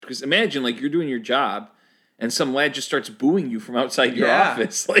Because imagine, like, you're doing your job, and some lad just starts booing you from outside your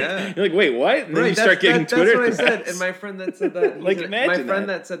office. Like, you're like, wait, what? And then you start getting Twitter threats. That's what I said. And my friend that said that,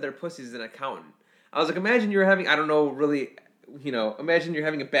 that said their pussy's an accountant. I was like, imagine you're having, I don't know, really, imagine you're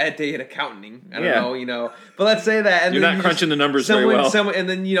having a bad day at accounting. I don't know, but let's say that. And you're then not crunching the numbers very well. And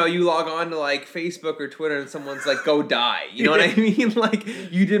then, you log on to, like, Facebook or Twitter, and someone's like, go die. You know what I mean? Like,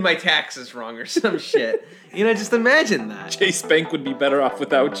 you did my taxes wrong or some shit. Just imagine that. Chase Bank would be better off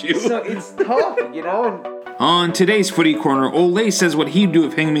without you. So it's tough, On today's Footy Corner, Ole says what he'd do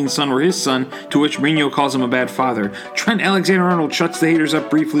if Heung-Min's son were his son, to which Mourinho calls him a bad father. Trent Alexander-Arnold shuts the haters up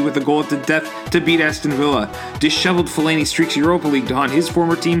briefly with a goal at the death to beat Aston Villa. Disheveled Fellaini streaks Europa League to haunt his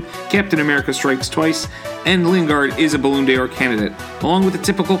former team, Captain America strikes twice, and Lingard is a Balloon d'Or candidate. Along with the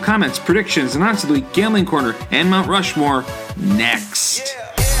typical comments, predictions, Nonce League, Gambling Corner, and Mount Rushmore, next.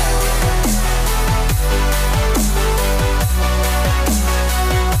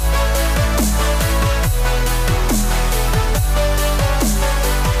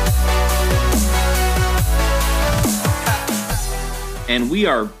 And we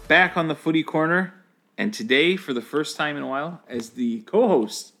are back on the Footy Corner, and today, for the first time in a while, as the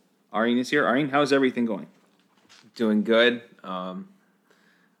co-host, Arjen is here. Arjen, how's everything going? Doing good.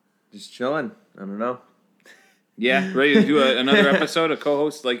 Just chilling. I don't know. Yeah, ready to do another episode, a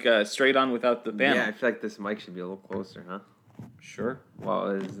co-host, like straight on without the panel. Yeah, I feel like this mic should be a little closer, huh? Sure. Well,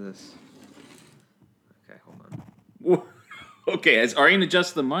 is this? Okay, hold on. Okay, as Arjen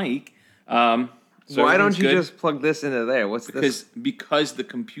adjusts the mic... So why don't you just plug this into there? Because the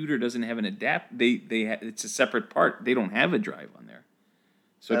computer doesn't have an it's a separate part. They don't have a drive on there.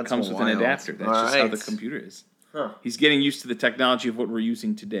 So it comes with an adapter. That's just how the computer is. Huh. He's getting used to the technology of what we're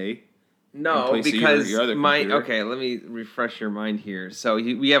using today. No, because your other computer. Okay, let me refresh your mind here. So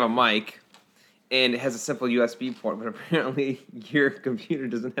we have a mic, and it has a simple USB port, but apparently your computer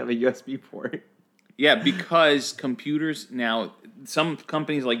doesn't have a USB port. Yeah, because computers now, some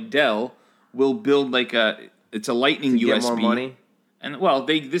companies like Dell will build it's a Lightning USB. Get more money? And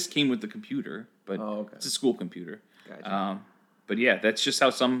this came with the computer, but it's a school computer. Gotcha. But yeah, that's just how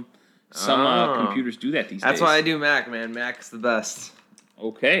some computers do that these days. That's why I do Mac, man. Mac's the best.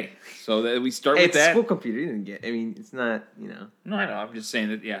 Okay, so we start with that. It's a school computer. You didn't get. I mean, it's not. No, I know. I'm just saying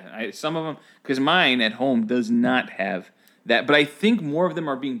that. Yeah, some of them, because mine at home does not have that, but I think more of them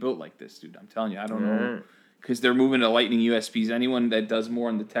are being built like this, dude. I'm telling you, I don't know. Because they're moving to Lightning USBs. Anyone that does more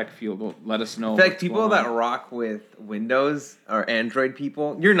in the tech field will let us know. In fact, people that rock with Windows or Android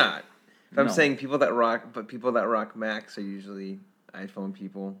people, you're not. I'm saying people that rock Macs are usually iPhone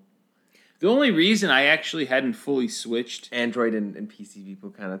people. The only reason I actually hadn't fully switched... Android and PC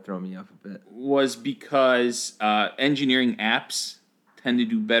people kind of throw me off a bit. ...was because engineering apps tend to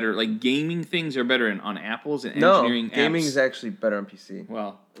do better. Like, gaming things are better on Apples, and engineering apps... No, gaming is actually better on PC.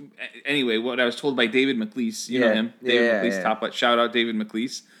 Well, anyway, what I was told by David McLeese, you know him, David McLeese, top shout out David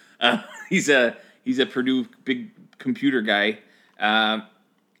McLeese. He's a Purdue big computer guy.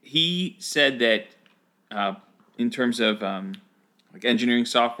 He said that in terms of like engineering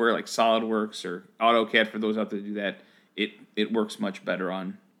software, like SolidWorks or AutoCAD, for those out there that do that, it works much better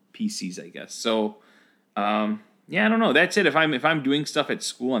on PCs, I guess. So. Yeah, I don't know. That's it. If I'm doing stuff at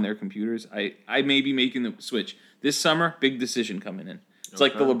school on their computers, I may be making the switch. This summer, big decision coming in. It's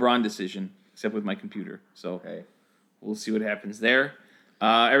like the LeBron decision, except with my computer. So we'll see what happens there.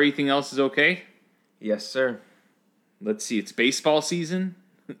 Everything else is okay? Yes, sir. Let's see. It's baseball season.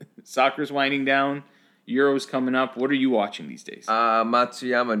 Soccer's winding down. Euro's coming up. What are you watching these days?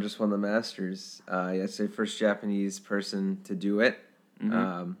 Matsuyama just won the Masters yesterday. First Japanese person to do it.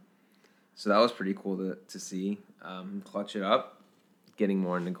 Mm-hmm. So that was pretty cool to see. Clutch it up, getting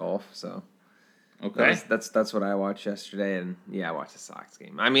more into golf. So okay, that's what I watched yesterday, and I watched the Sox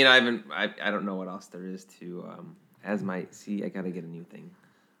game. I mean, I don't know what else there is to I got to get a new thing.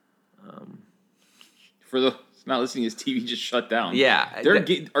 For those not listening, his TV just shut down. Yeah,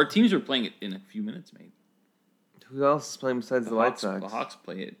 our teams are playing it in a few minutes, mate. Who else is playing besides the White Sox? The Hawks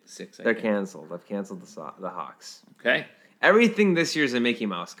play at 6. They're canceled. I've canceled the Hawks. Okay. Everything this year is a Mickey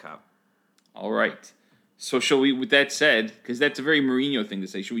Mouse Cup. All right. So shall we, with that said, because that's a very Mourinho thing to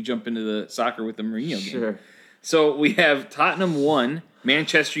say, should we jump into the soccer with the Mourinho game? Sure. So we have Tottenham 1,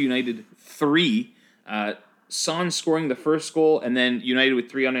 Manchester United 3. Son scoring the first goal, and then United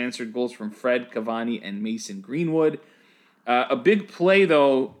with 3 unanswered goals from Fred, Cavani, and Mason Greenwood. A big play,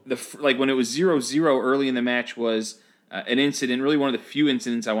 though, when it was 0-0 early in the match was an incident, really one of the few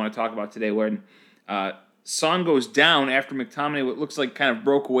incidents I want to talk about today, when Son goes down after McTominay, what looks like kind of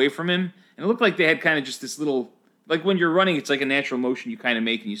broke away from him. And it looked like they had kind of just this little, like when you're running, it's like a natural motion you kind of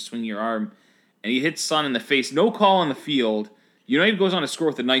make and you swing your arm. And he hits Son in the face. No call on the field. United goes on to score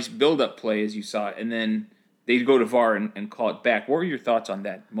with a nice build-up play, as you saw, and then they go to VAR and call it back. What were your thoughts on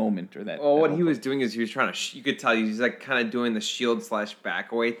that moment or that? Well, what he was doing is he was trying to. You could tell he's like kind of doing the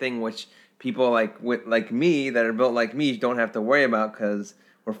shield/back away thing, which people like me that are built like me don't have to worry about because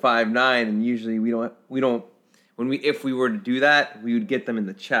we're 5'9", and usually we don't. If we were to do that, we would get them in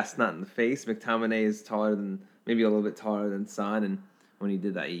the chest, not in the face. McTominay is maybe a little bit taller than Son, and when he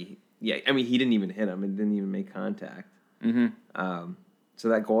did that, he didn't even hit him. It didn't even make contact. Mm-hmm. So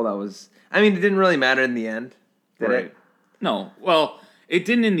that goal, it didn't really matter in the end, did it? No. Well, it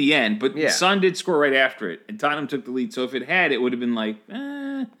didn't in the end, but Son did score right after it, and Tottenham took the lead. So if it had, it would have been like,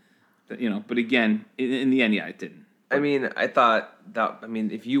 But again, in the end, it didn't. I thought that.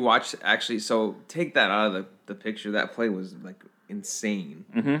 If you watch so take that out of the picture. That play was like insane.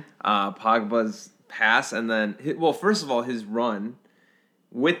 Mm-hmm. Pogba's pass, and then first of all, his run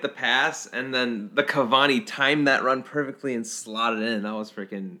with the pass, and then the Cavani timed that run perfectly and slotted in. That was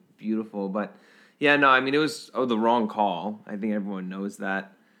freaking beautiful. But it was the wrong call. I think everyone knows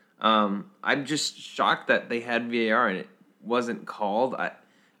that. I'm just shocked that they had VAR and it wasn't called.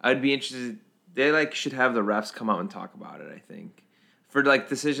 I'd be interested. They should have the refs come out and talk about it. I think for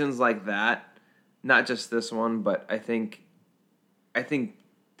decisions like that, not just this one, but I think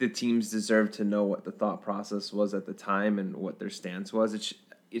the teams deserve to know what the thought process was at the time and what their stance was.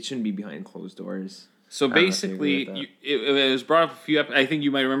 It shouldn't be behind closed doors. So basically, it was brought up I think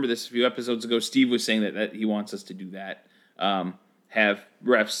you might remember this a few episodes ago. Steve was saying that he wants us to do that. Have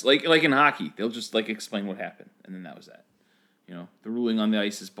refs like in hockey, they'll just explain what happened, and then that was that. The ruling on the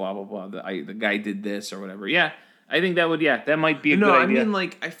ice is blah blah blah. The guy did this or whatever. Yeah, I think that might be a good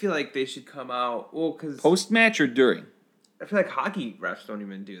idea. I feel like they should come out because post match or during. I feel like hockey refs don't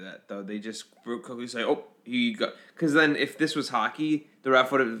even do that though. They just quickly say, "Oh, he got." Because then, if this was hockey, the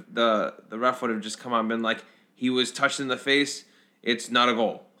ref would have just come out and been like, "He was touched in the face. It's not a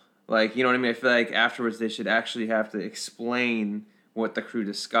goal." I feel like afterwards they should actually have to explain what the crew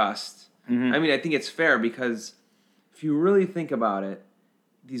discussed. Mm-hmm. I think it's fair because if you really think about it,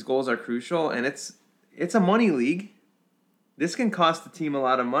 these goals are crucial, and it's a money league. This can cost the team a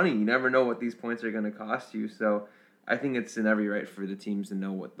lot of money. You never know what these points are going to cost you, so. I think it's in every right for the teams to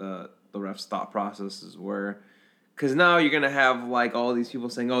know what the refs' thought processes were. Because now you're going to have all these people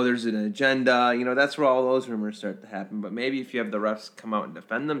saying, oh, there's an agenda. That's where all those rumors start to happen. But maybe if you have the refs come out and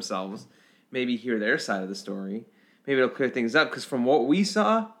defend themselves, maybe hear their side of the story, maybe it'll clear things up. Because from what we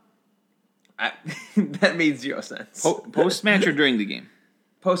saw, that made zero sense. Post-match or during the game?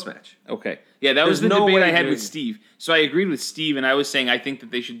 Post-match. Okay. Yeah, that was the debate I had with Steve. So I agreed with Steve, and I was saying I think that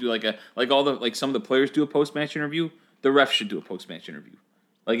they should do some of the players do a post-match interview. The ref should do a post-match interview.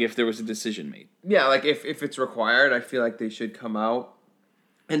 If there was a decision made. Yeah, if it's required, I feel like they should come out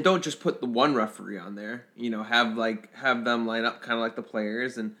and don't just put the one referee on there. Have them line up kind of like the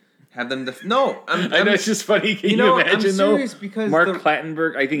players and have them. I know it's just funny. Can you imagine I'm serious because Mark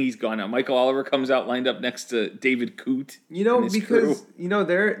Clattenburg? I think he's gone now. Michael Oliver comes out lined up next to David Coote. Because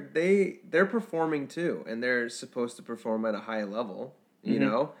they're performing too, and they're supposed to perform at a high level.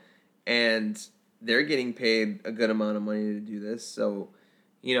 And they're getting paid a good amount of money to do this, so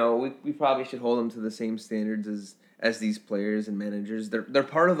we probably should hold them to the same standards as these players and managers. They're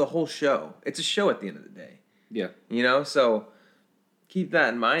part of the whole show. It's a show at the end of the day. Yeah. So keep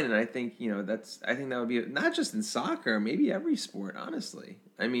that in mind, and I think that would be not just in soccer, maybe every sport. Honestly,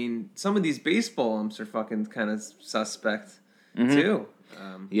 some of these baseball umps are fucking kind of suspect too.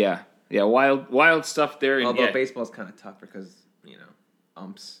 Yeah, wild stuff there. Although baseball's kind of tougher because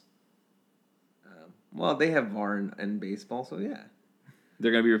umps. Well, they have VAR in baseball, so yeah.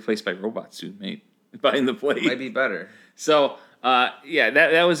 They're going to be replaced by robots soon, mate. Behind the plate. Might be better. So,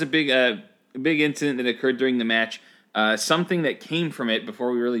 that was a big incident that occurred during the match. Something that came from it,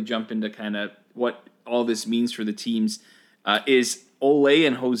 before we really jump into kind of what all this means for the teams, is Ole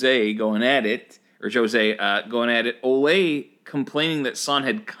and Jose going at it. Or Jose going at it. Ole complaining that Son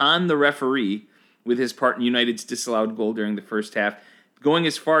had conned the referee with his part in United's disallowed goal during the first half. Going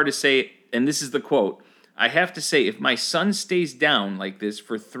as far to say, and this is the quote, "I have to say, if my son stays down like this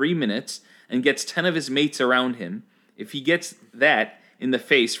for 3 minutes and gets 10 of his mates around him, if he gets that in the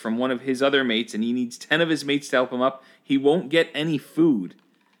face from one of his other mates and he needs 10 of his mates to help him up, he won't get any food."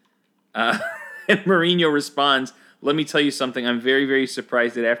 And Mourinho responds, "Let me tell you something. I'm very, very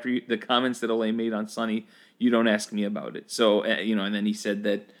surprised that after the comments that Ole made on Sonny, you don't ask me about it." So, and then he said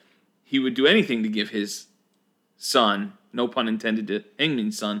that he would do anything to give his son, no pun intended to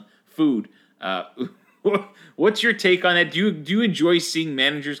England's son, food. What's your take on that? Do you enjoy seeing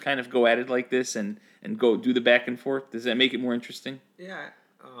managers kind of go at it like this and go do the back and forth? Does that make it more interesting? Yeah,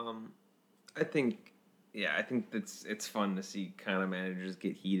 I think yeah, I think it's fun to see kind of managers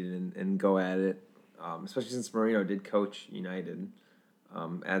get heated and go at it, especially since Mourinho did coach United.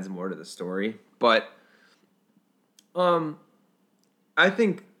 Adds more to the story, but I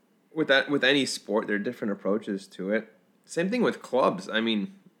think with any sport, there are different approaches to it. Same thing with clubs. I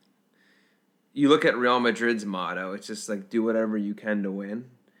mean, you look at Real Madrid's motto; it's just like do whatever you can to win.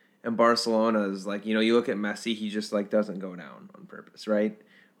 And Barcelona is like, you look at Messi; he just like doesn't go down on purpose, right?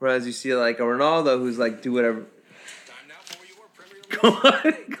 Whereas you see like a Ronaldo who's like do whatever. Time now for your Premier Go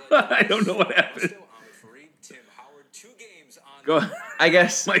on. I don't know what happened. Tim Howard, 2 games on. Go on. I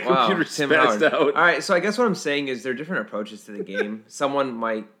guess My computer spazzed out. All right, so I guess what I'm saying is there are different approaches to the game. Someone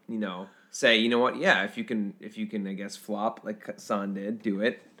might, say, you know what? Yeah, if you can, I guess flop like Son did, do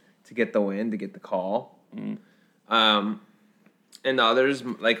it to get the win, to get the call. Mm. And others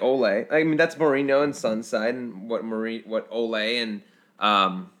like Ole. I mean, that's Mourinho and Son's side, and what Ole and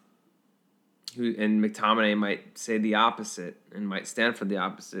McTominay might say the opposite and might stand for the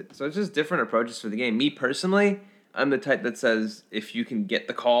opposite. So it's just different approaches for the game. Me personally, I'm the type that says if you can get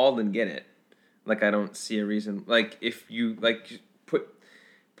the call, then get it. Like I don't see a reason. Like if you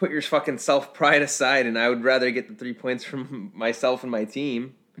put your fucking self pride aside, and I would rather get the 3 points from myself and my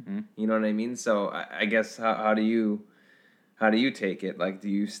team. Mm-hmm. You know what I mean? So I guess how do you take it? Like do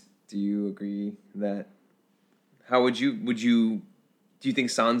you agree that? How would you? Do you think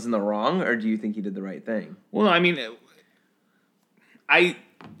Son's in the wrong, or do you think he did the right thing? Well, I mean, hey,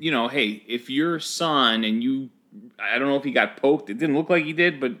 if you're Son and I don't know if he got poked. It didn't look like he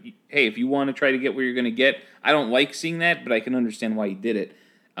did, but hey, if you want to try to get where you're going to get, I don't like seeing that, but I can understand why he did it.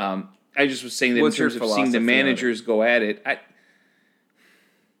 I just was saying that in terms of seeing the managers go at it,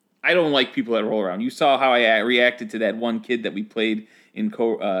 I don't like people that roll around. You saw how I reacted to that one kid that we played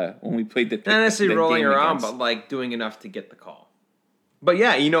when we played the not necessarily rolling around, but like doing enough to get the call. But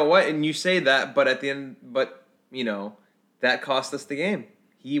yeah, you know what? And you say that, but at the end, that cost us the game.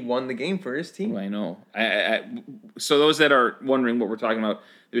 He won the game for his team. Well, I know. So those that are wondering what we're talking about,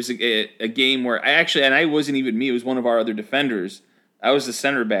 there's a game where I wasn't even me. It was one of our other defenders. I was the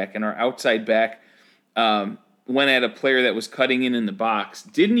center back, and our outside back went at a player that was cutting in the box.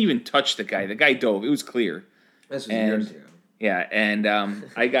 Didn't even touch the guy. The guy dove. It was clear. This was years ago. Yeah, and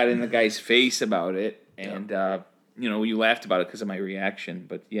I got in the guy's face about it, and you laughed about it because of my reaction.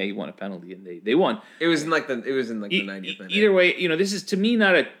 But yeah, he won a penalty, and they won. It was in the 90th minute. Either way, this is to me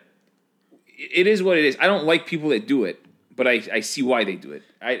not a. It is what it is. I don't like people that do it, but I see why they do it.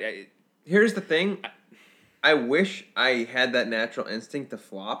 Here's the thing. I wish I had that natural instinct to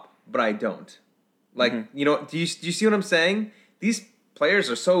flop, but I don't. Like, do you see what I'm saying? These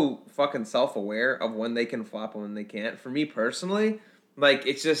players are so fucking self-aware of when they can flop and when they can't. For me personally, like,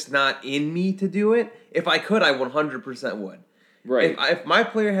 it's just not in me to do it. If I could, I 100% would. Right. If my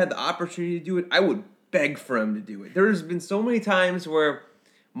player had the opportunity to do it, I would beg for him to do it. There's been so many times where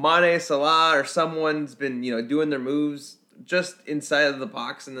Mane, Salah, or someone's been, doing their moves just inside of the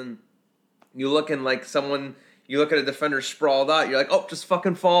box, and then you look at a defender sprawled out, you're like, oh, just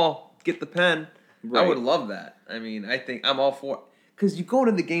fucking fall, get the pen. Right. I would love that. I mean, I think I'm all for it. Because you go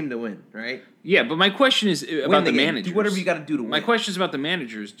into the game to win, right? Yeah, but my question is about the managers. Do whatever you got to do to win. My question is about the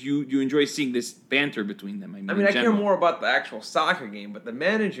managers. Do you enjoy seeing this banter between them? I care more about the actual soccer game, but the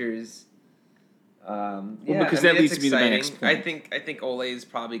managers. Because that leads to me to my next point. I think Ole's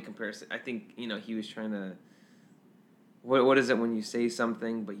probably comparison. I think he was trying to. What is it when you say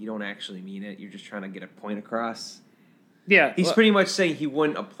something but you don't actually mean it? You're just trying to get a point across. Yeah, he's pretty much saying he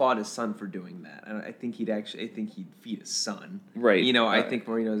wouldn't applaud his son for doing that. I think he'd feed his son. Right. I think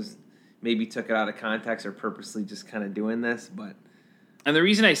Mourinho's maybe took it out of context or purposely just kind of doing this, but. And the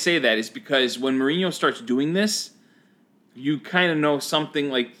reason I say that is because when Mourinho starts doing this, you kind of know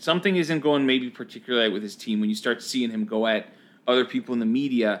something isn't going maybe particularly with his team when you start seeing him go at other people in the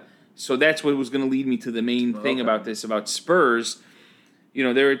media. So that's what was going to lead me to the main thing about Spurs.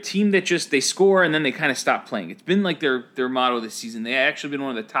 They're a team that they score and then they kind of stop playing. It's been like their motto this season. They actually been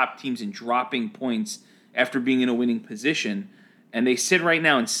one of the top teams in dropping points after being in a winning position. And they sit right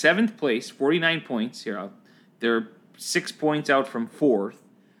now in 7th place, 49 points. They're 6 points out from 4th.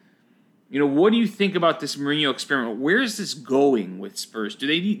 What do you think about this Mourinho experiment? Where is this going with Spurs?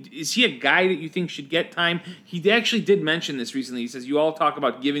 Is he a guy that you think should get time? He actually did mention this recently. He says, you all talk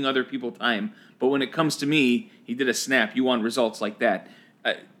about giving other people time, but when it comes to me, he did a snap. You want results like that.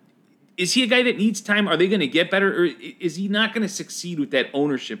 Is he a guy that needs time? Are they going to get better? Or is he not going to succeed with that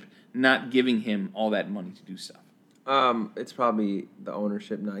ownership not giving him all that money to do stuff? It's probably the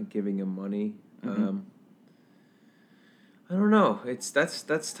ownership not giving him money. Mm-hmm. I don't know.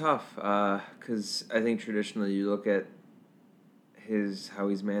 That's tough because I think traditionally you look at how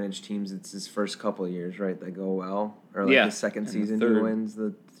he's managed teams. It's his first couple of years, right, that go well, or like the second season he wins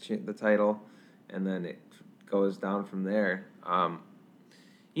the title, and then it goes down from there.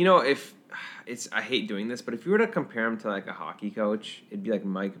 If I hate doing this, but if you were to compare him to like a hockey coach, it'd be like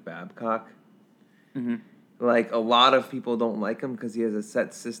Mike Babcock. Mm-hmm. Like, a lot of people don't like him because he has a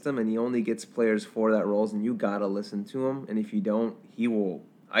set system and he only gets players for that roles, and you gotta listen to him. And if you don't, he will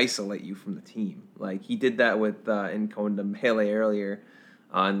isolate you from the team. Like, he did that with Nkonda Mele earlier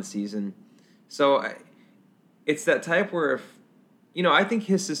in the season. So it's that type where I think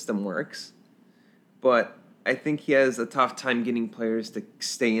his system works, but I think he has a tough time getting players to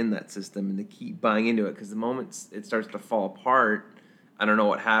stay in that system and to keep buying into it, because the moment it starts to fall apart, I don't know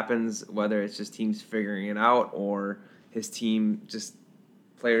what happens, whether it's just teams figuring it out or his team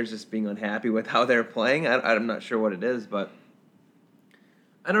players just being unhappy with how they're playing. I'm not sure what it is, but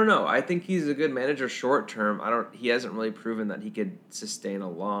I don't know. I think he's a good manager short term. He hasn't really proven that he could sustain a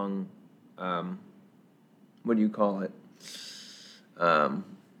long, what do you call it? I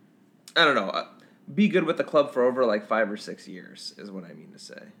don't know. Be good with the club for over like 5 or 6 years is what I mean to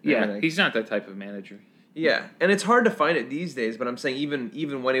say. Yeah, he's not that type of manager. Yeah, and it's hard to find it these days, but I'm saying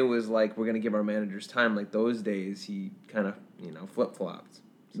even when it was like, we're going to give our managers time, like those days, he kind of, flip-flopped. So,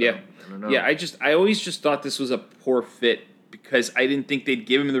 yeah. I don't know. Yeah, I always just thought this was a poor fit because I didn't think they'd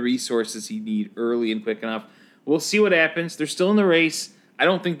give him the resources he'd need early and quick enough. We'll see what happens. They're still in the race. I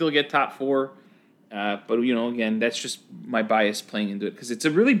don't think they'll get top 4. But, again, that's just my bias playing into it because it's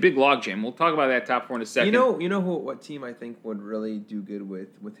a really big logjam. We'll talk about that top 4 in a second. What team I think would really do good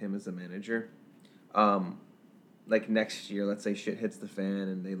with him as a manager? Like next year, let's say shit hits the fan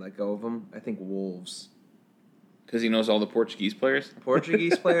and they let go of him. I think Wolves. Because he knows all the Portuguese players?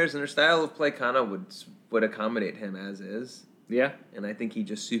 Portuguese players, and their style of play kind of would accommodate him as is. Yeah. And I think he'd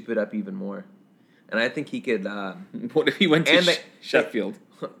just soup it up even more. And I think he could... what if he went to Sheffield?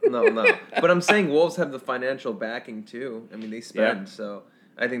 No. But I'm saying Wolves have the financial backing, too. I mean, they spend, so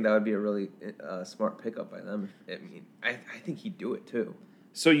I think that would be a really smart pickup by them. I think he'd do it, too.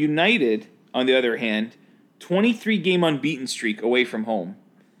 So United, on the other hand, 23-game unbeaten streak away from home.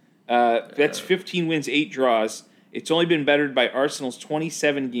 That's 15 wins, 8 draws. It's only been bettered by Arsenal's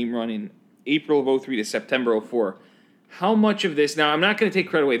 27-game run in April of 03 to September 04. How much of this... Now, I'm not going to take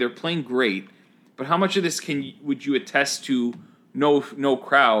credit away. They're playing great. But how much of this would you attest to no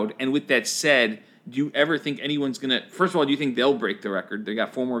crowd? And with that said, do you ever think anyone's going to... First of all, do you think they'll break the record? They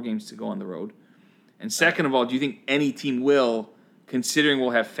got 4 more games to go on the road. And second of all, do you think any team will, considering we'll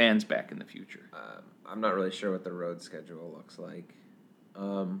have fans back in the future? I'm not really sure what the road schedule looks like.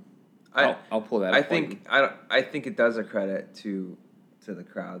 I'll pull that up. I think it does a credit to the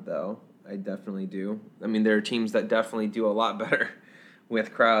crowd, though. I definitely do. I mean, there are teams that definitely do a lot better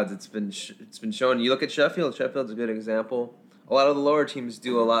with crowds. It's been shown. You look at Sheffield. Sheffield's a good example. A lot of the lower teams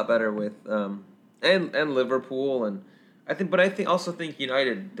do a lot better with and Liverpool, and I also think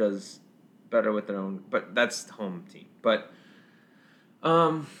United does better with their own. But that's the home team. But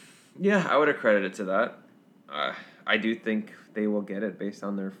yeah, I would accredit it to that. I do think they will get it based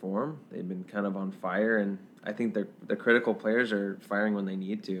on their form. They've been kind of on fire, and I think the critical players are firing when they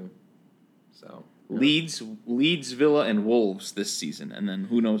need to. So Leeds, Villa, and Wolves this season, and then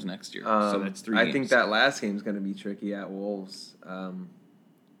who knows next year. So that's 3 games. I think that last game is going to be tricky at Wolves.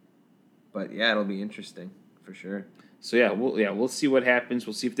 But yeah, it'll be interesting for sure. So we'll see what happens.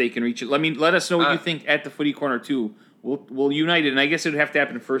 We'll see if they can reach it. Let us know what you think at the Footy Corner too. We'll unite it, and I guess it would have to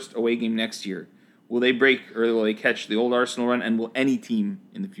happen first away game next year. Will they break or will they catch the old Arsenal run, and will any team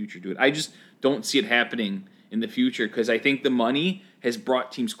in the future do it? I just don't see it happening in the future because I think the money has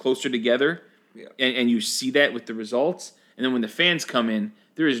brought teams closer together, and you see that with the results. And then when the fans come in,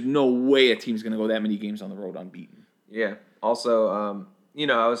 there is no way a team's going to go that many games on the road unbeaten. Yeah. Also,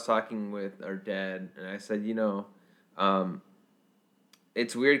 I was talking with our dad, and I said,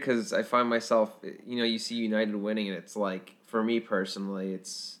 it's weird because I find myself, you see United winning, and it's like, for me personally,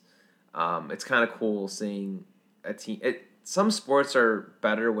 it's kind of cool seeing a team. Some sports are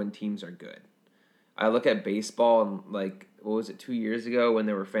better when teams are good. I look at baseball and, like, what was it, 2 years ago when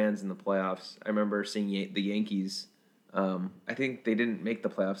there were fans in the playoffs? I remember seeing the Yankees. I think they didn't make the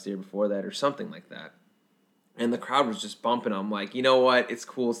playoffs the year before that or something like that. And the crowd was just bumping. I'm like, you know what? It's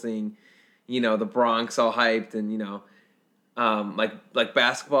cool seeing, the Bronx all hyped and, like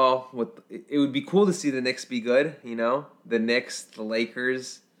basketball. It would be cool to see the Knicks be good, the Knicks, the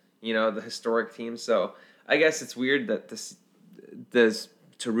Lakers, the historic teams. So I guess it's weird that this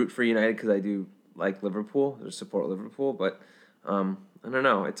to root for United because I do like Liverpool or support Liverpool, but I don't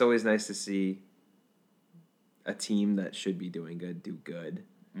know. It's always nice to see a team that should be doing good do good.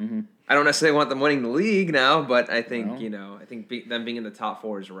 Mm-hmm. I don't necessarily want them winning the league now, but I think them being in the top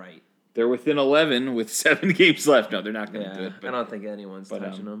 4 is right. They're within 11 with 7 games left. No, they're not going to do it. But I don't think anyone's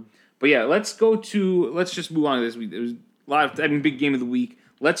touching them. But yeah, let's just move on to this week. There was a lot of big game of the week.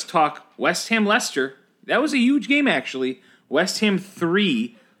 Let's talk West Ham Leicester. That was a huge game actually. West Ham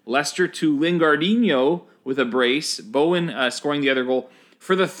 3, Leicester 2. Lingardinho with a brace. Bowen scoring the other goal.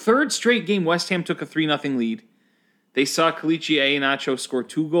 For the third straight game, West Ham took a 3-0 lead. They saw Kelechi Iheanacho score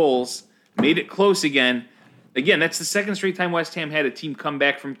 2 goals, made it close again. Again, that's the second straight time West Ham had a team come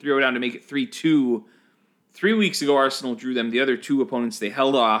back from 3-0 down to make it 3-2. 3 weeks ago, Arsenal drew them. The other 2 opponents they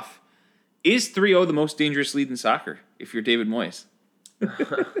held off. Is 3-0 the most dangerous lead in soccer, if you're David Moyes?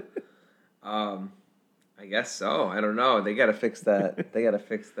 I guess so. I don't know. They got to fix that. They got to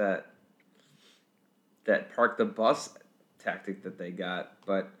fix that park the bus tactic that they got.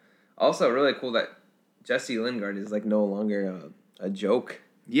 But also really cool that Jesse Lingard is like no longer a joke.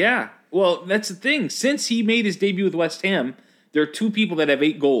 Yeah. Well, that's the thing. Since he made his debut with West Ham, there are 2 people that have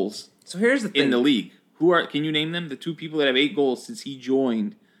 8 goals. So here's the thing. In the league. Can you name them? The 2 people that have 8 goals since he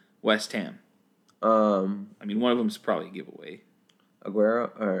joined West Ham. I mean, one of them is probably a giveaway. Aguero,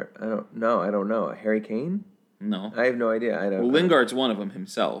 or I don't know. Harry Kane? No. I have no idea. Well, Lingard's one of them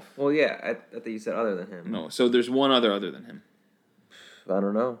himself. Well, yeah, I thought you said other than him. No, so there's one other than him. I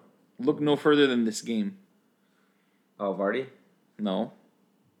don't know. Look no further than this game. Oh, Vardy? No.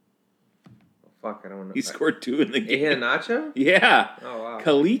 Fuck, I don't know. He scored 2 in the game. Iheanacho? Yeah. Oh, wow.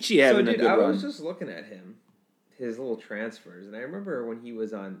 Kelechi having a good run. I was just looking at him, his little transfers, and I remember when he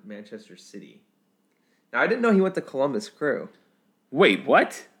was on Manchester City. Now, I didn't know he went to Columbus Crew. Wait,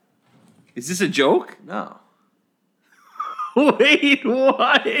 what? Is this a joke? No. Wait,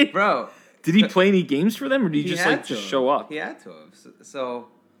 what? Bro. Did he play any games for them, or did he just show up? He had to have. So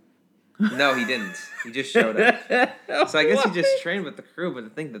no, he didn't. He just showed up. So I guess he just trained with the Crew, but to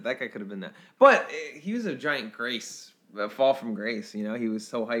think that guy could have been that. But he was a giant grace, a fall from grace. You know, he was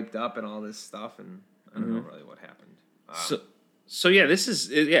so hyped up and all this stuff, and I don't know really what happened. So yeah,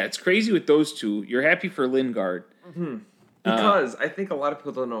 it's crazy with those 2. You're happy for Lingard. Mm-hmm. Because I think a lot of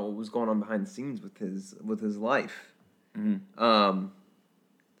people don't know what was going on behind the scenes with his life. Mm-hmm.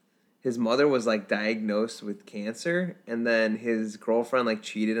 His mother was like diagnosed with cancer, and then his girlfriend like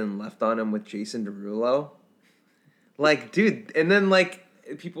cheated and left on him with Jason Derulo. Like, dude, and then like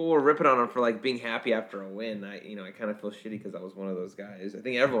people were ripping on him for like being happy after a win. I kind of feel shitty because I was one of those guys. I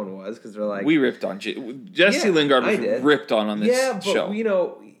think everyone was because they're like we ripped on Jesse Lingard was ripped on this show. You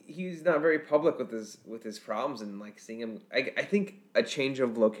know, he's not very public with his problems, and like seeing him, I think a change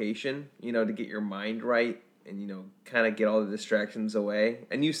of location, to get your mind right and kind of get all the distractions away.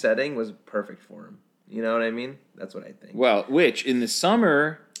 A new setting was perfect for him. You know what I mean? That's what I think. Well, which in the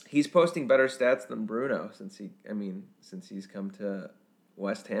summer he's posting better stats than Bruno since he's come to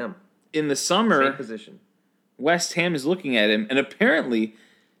West Ham. In the summer, same position. West Ham is looking at him, and apparently,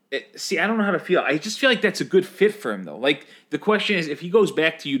 I don't know how to feel. I just feel like that's a good fit for him, though. Like, the question is, if he goes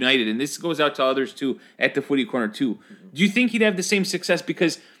back to United, and this goes out to others, too, at the Footy Corner, too, do you think he'd have the same success?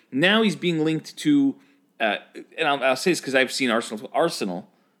 Because now he's being linked to, and I'll say this because I've seen Arsenal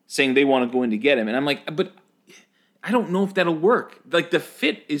saying they want to go in to get him, and I'm like, but I don't know if that'll work. Like, the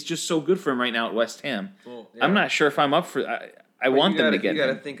fit is just so good for him right now at West Ham. Well, yeah. I'm not sure if I'm up for I want them to get him. You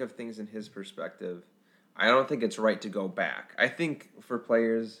got to think of things in his perspective. I don't think it's right to go back. I think for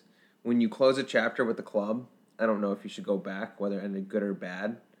players, when you close a chapter with the club, I don't know if you should go back, whether it ended good or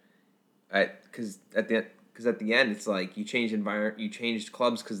bad. Because at the end, it's like you changed you changed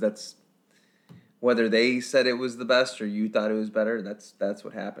clubs because that's whether they said it was the best or you thought it was better. That's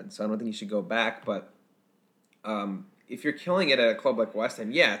what happened. So I don't think you should go back. But if you're killing it at a club like West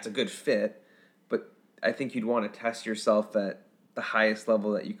Ham, yeah, it's a good fit. But I think you'd want to test yourself at the highest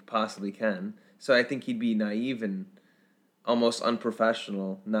level that you possibly can. So I think he'd be naive and almost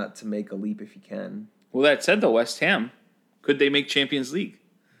unprofessional not to make a leap if he can. Well, that said, though, West Ham, could they make Champions League?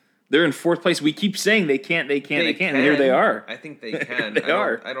 They're in 4th place. We keep saying they can't, and here they are. I think they can.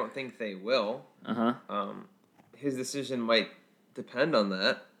 I don't think they will. Uh-huh. His decision might depend on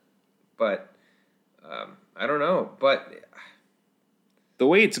that, but I don't know. But the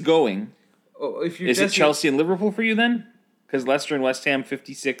way it's going, is it Chelsea and Liverpool for you then? Because Leicester and West Ham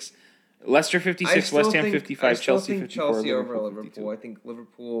 56. Leicester 56, West Ham 55, Chelsea 54. Chelsea over Liverpool. I think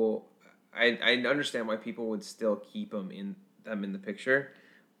Liverpool. I understand why people would still keep them in the picture,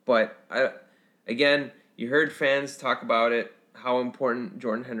 but again, you heard fans talk about it, how important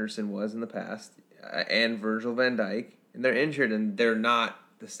Jordan Henderson was in the past, and Virgil van Dijk, and they're injured and they're not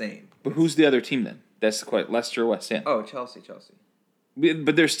the same. But who's the other team then? That's the question. Leicester or West Ham? Oh, Chelsea.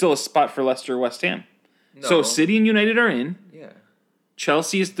 But there's still a spot for Leicester or West Ham. No. So City and United are in. Yeah.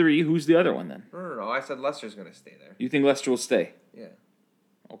 Chelsea is 3. Who's the other one then? No. I said Leicester's going to stay there. You think Leicester will stay? Yeah.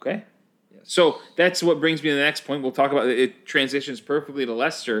 Okay. Yes. So that's what brings me to the next point. We'll talk about it. It transitions perfectly to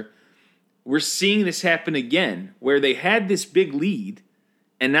Leicester. We're seeing this happen again, where they had this big lead,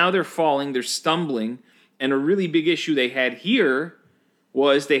 and now they're falling, they're stumbling, and a really big issue they had here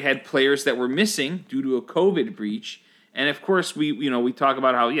was they had players that were missing due to a COVID breach. And of course, we talk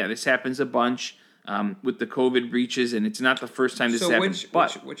about how this happens a bunch with the COVID breaches, and it's not the first time this happens.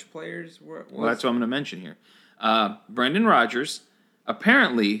 Which players were? Well, that's what I'm going to mention here. Brendan Rodgers,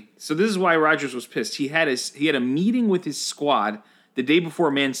 apparently. So this is why Rodgers was pissed. He had a meeting with his squad the day before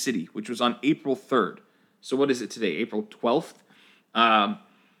Man City, which was on April 3rd. So what is it today? April 12th.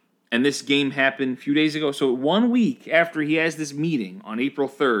 And this game happened a few days ago. So 1 week after he has this meeting on April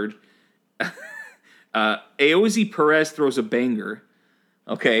 3rd, Aozi Perez throws a banger.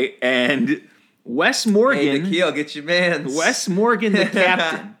 Okay, and Wes Morgan... Hey, Nikhil, get your mans. Wes Morgan, the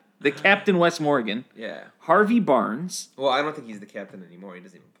captain. The captain, Wes Morgan. Yeah. Harvey Barnes. Well, I don't think he's the captain anymore. He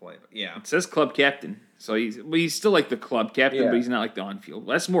doesn't even play. But yeah. It says club captain. So he's still like the club captain, but he's not like the on-field.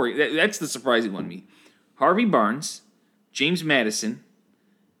 Wes Morgan, that's the surprising one to me. Harvey Barnes, James Madison,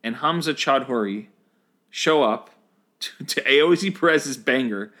 and Hamza Choudhury show up to Aozi Perez's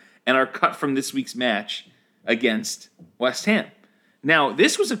banger and are cut from this week's match against West Ham. Now,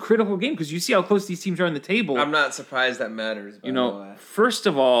 this was a critical game because you see how close these teams are on the table. I'm not surprised that matters. First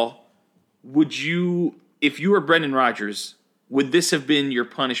of all, would you, if you were Brendan Rodgers, would this have been your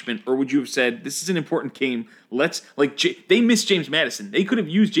punishment, or would you have said, this is an important game, they missed James Madison. They could have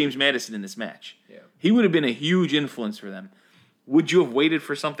used James Madison in this match. Yeah. He would have been a huge influence for them. Would you have waited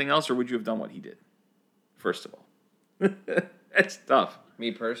for something else, or would you have done what he did? First of all. That's tough.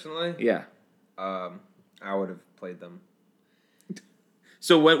 Me personally? Yeah. I would have played them.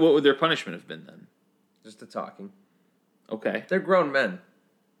 So what would their punishment have been then? Just the talking. Okay. They're grown men.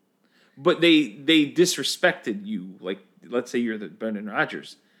 But they disrespected you. Like, let's say you're the Brendan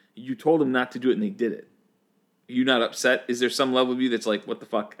Rodgers. You told them not to do it, and they did it. Are you not upset? Is there some level of you that's like, what the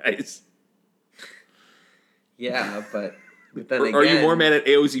fuck, guys? Yeah, but then again... Are you more mad at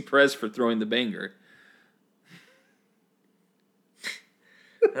Aozi Perez for throwing the banger?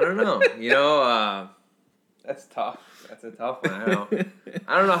 I don't know. That's tough. That's a tough one.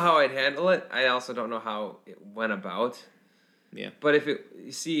 I don't know how I'd handle it. I also don't know how it went about. Yeah. But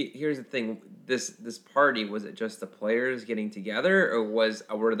here's the thing. This party, was it just the players getting together, or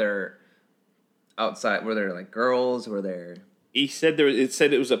were there outside? Were there like girls? Were there? He said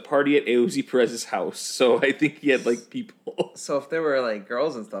it was a party at Aozi Perez's house. So I think he had like people. So if there were like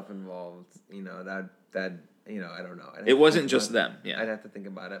girls and stuff involved, that. I don't know. It wasn't just them. Yeah, I'd have to think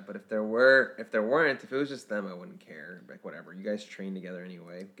about it. But if there weren't, if it was just them, I wouldn't care. Like whatever, you guys train together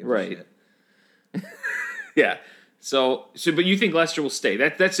anyway. Give a shit. Yeah. So, but you think Leicester will stay?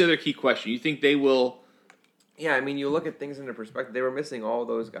 That's the other key question. You think they will? Yeah, I mean, you look at things into perspective. They were missing all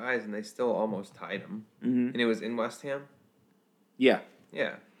those guys, and they still almost tied them. Mm-hmm. And it was in West Ham. Yeah.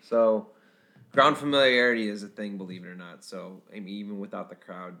 Yeah. So, ground familiarity is a thing, believe it or not. So, I mean, even without the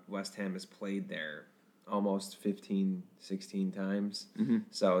crowd, West Ham has played there almost 15, 16 times. Mm-hmm.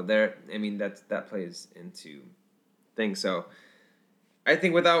 So that plays into things. So I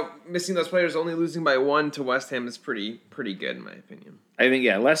think without missing those players, only losing by 1 to West Ham is pretty good in my opinion. I think,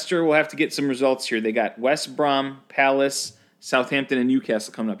 Leicester will have to get some results here. They got West Brom, Palace, Southampton, and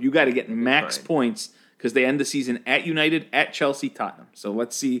Newcastle coming up. You got to get max points because they end the season at United, at Chelsea, Tottenham. So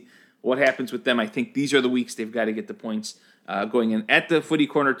let's see what happens with them. I think these are the weeks they've got to get the points going in. At the Footy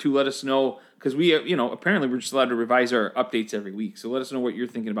Corner, too, let us know, because we, apparently we're just allowed to revise our updates every week. So let us know what you're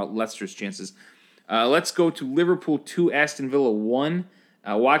thinking about Leicester's chances. Let's go to Liverpool 2, Aston Villa 1.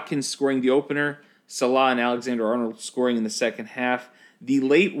 Watkins scoring the opener. Salah and Alexander-Arnold scoring in the second half. The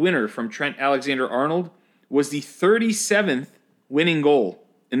late winner from Trent Alexander-Arnold was the 37th winning goal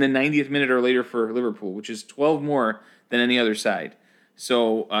in the 90th minute or later for Liverpool, which is 12 more than any other side.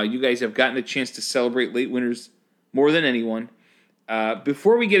 So you guys have gotten a chance to celebrate late winners more than anyone.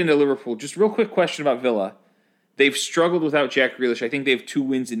 Before we get into Liverpool, just real quick question about Villa. They've struggled without Jack Grealish. I think they have 2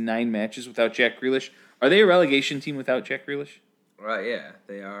 wins in 9 matches without Jack Grealish. Are they a relegation team without Jack Grealish? Right, yeah,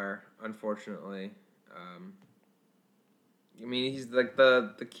 they are, unfortunately. He's like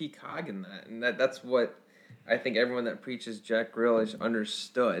the key cog in that. And that's what I think everyone that preaches Jack Grealish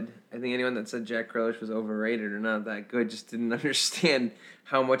understood. I think anyone that said Jack Grealish was overrated or not that good just didn't understand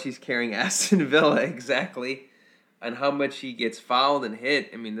how much he's carrying Aston Villa exactly. And how much he gets fouled and hit.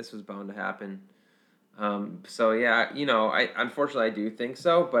 I mean, this was bound to happen. Unfortunately, I do think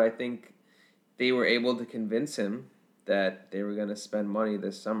so. But I think they were able to convince him that they were going to spend money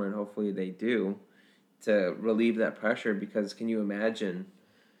this summer, and hopefully they do. to relieve that pressure, because can you imagine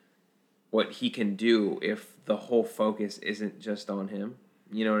what he can do if the whole focus isn't just on him?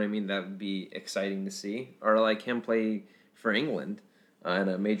 You know what I mean? That would be exciting to see. Or like him play for England in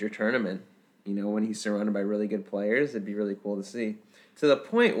a major tournament. You know, when he's surrounded by really good players, it'd be really cool to see. To the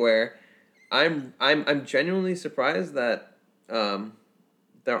point where I'm genuinely surprised that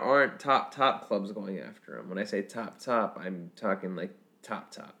there aren't top clubs going after him. When I say top, I'm talking like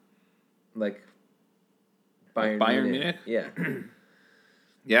top. Like Bayern Munich. Yeah.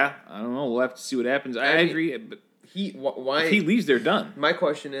 Yeah, I don't know. We'll have to see what happens. I agree. But why if he leaves, they're done. My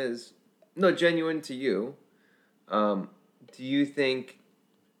question is, no, genuine to you. Do you think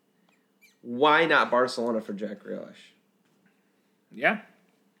why not Barcelona for Jack Grealish? Yeah,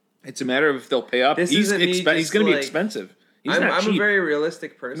 it's a matter of if they'll pay up. He's going to be expensive. He's not cheap. I'm a very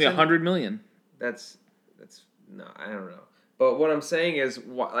realistic person. Maybe $100 million. That's no, I don't know. But what I'm saying is,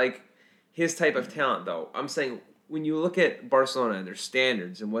 like his type of talent, though. I'm saying when you look at Barcelona and their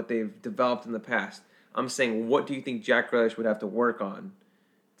standards and what they've developed in the past, I'm saying, what do you think Jack Grealish would have to work on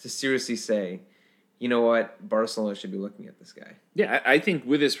to seriously say, you know what, Barcelona should be looking at this guy? Yeah, I think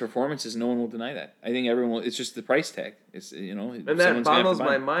with his performances, no one will deny that. I think everyone will. It's just the price tag. It's and that boggles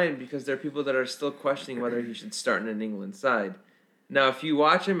my mind, because there are people that are still questioning whether he should start in an England side. Now, if you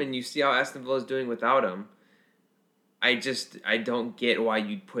watch him and you see how Aston Villa is doing without him, I don't get why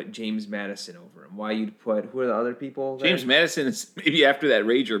you'd put James Maddison over him. Why you'd put, who are the other people there? James Maddison is maybe after that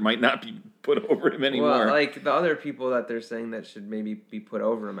rager might not be put over him anymore. Well, like the other people that they're saying that should maybe be put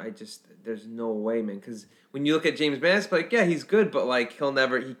over him, there's no way, man. Because when you look at James Maddison, like, yeah, he's good, but like he'll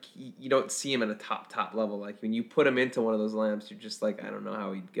never, you don't see him at a top level. Like when you put him into one of those lineups, you're just like, I don't know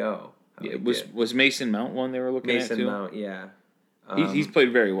how he'd go. Yeah, was Mason Mount one they were looking at too? Mason Mount, yeah. He's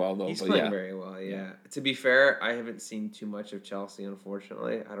played very well, though. He's playing very well, yeah. To be fair, I haven't seen too much of Chelsea,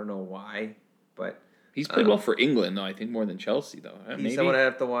 unfortunately. I don't know why, but... He's played well for England, though, I think, more than Chelsea, though. He's someone I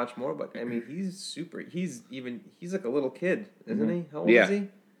have to watch more, but, I mean, he's super... He's like a little kid, isn't he? How old is he?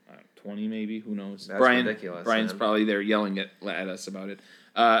 20, maybe. Who knows? That's ridiculous. Brian's probably there yelling at us about it.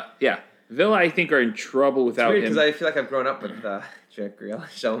 Yeah. Villa, I think, are in trouble without him. Because I feel like I've grown up with Jack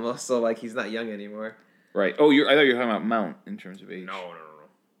Grealish almost, so, like, he's not young anymore. Right. Oh, I thought you were talking about Mount in terms of age. No.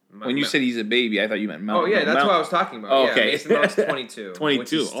 When you said he's a baby, I thought you meant Mount. Oh, yeah, that's what I was talking about. Oh, okay. Yeah, Mason Mount's 22. 22.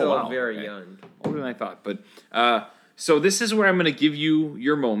 Which is still very young. Older than I thought. But so this is where I'm going to give you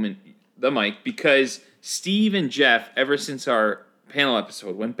your moment, the mic, because Steve and Jeff, ever since our panel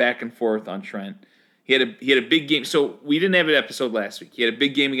episode, went back and forth on Trent. He had a big game. So we didn't have an episode last week. He had a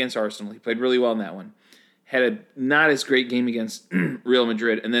big game against Arsenal. He played really well in that one. Had a not as great game against Real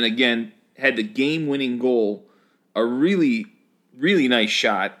Madrid. And then again, had the game-winning goal, a really, really nice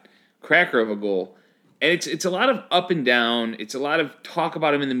shot, cracker of a goal. And it's a lot of up and down. It's a lot of talk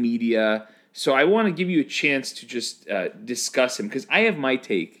about him in the media. So I want to give you a chance to just discuss him, because I have my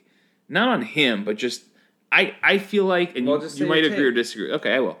take, not on him, but just I feel like, and you might agree or disagree.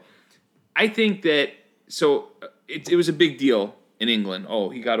 Okay, I will. I think that, so it was a big deal in England. Oh,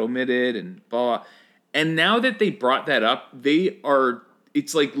 he got omitted and blah. And now that they brought that up,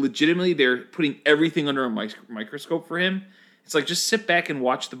 it's like legitimately they're putting everything under a microscope for him. It's like, just sit back and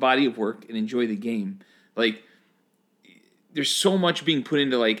watch the body of work and enjoy the game. Like, there's so much being put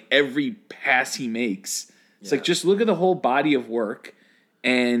into like every pass he makes. It's like, just look at the whole body of work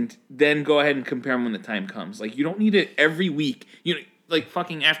and then go ahead and compare him when the time comes. Like, you don't need it every week. You know, like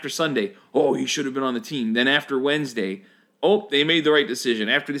fucking after Sunday, oh, he should have been on the team. Then after Wednesday, oh, they made the right decision.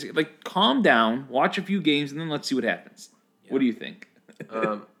 After this, like, calm down, watch a few games, and then let's see what happens. Yeah. What do you think?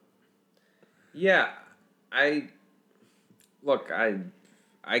 I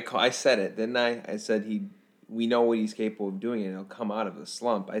said it, didn't I? I said we know what he's capable of doing, and he'll come out of the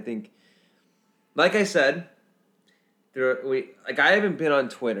slump. I think, like I said, I haven't been on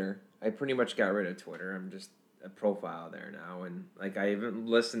Twitter. I pretty much got rid of Twitter. I'm just a profile there now, and like I haven't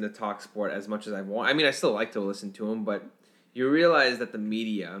listened to TalkSport as much as I want. I mean, I still like to listen to him, but you realize that the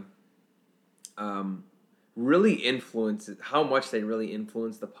media, really influences how much they really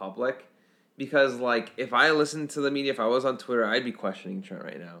influence the public. Because, like, if I listened to the media, if I was on Twitter, I'd be questioning Trent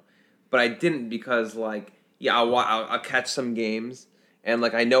right now. But I didn't, because, like, yeah, I'll catch some games, and,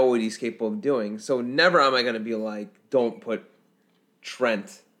 like, I know what he's capable of doing. So never am I going to be like, don't put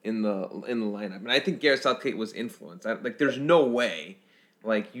Trent in the lineup. And I think Gareth Southgate was influenced. There's no way.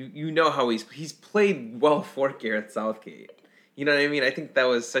 Like, you know how he's played well for Gareth Southgate. You know what I mean? I think that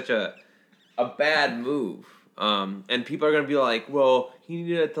was such a bad move. And people are gonna be like, well, he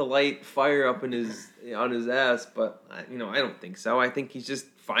needed to light fire up on his ass, but I don't think so. I think he's just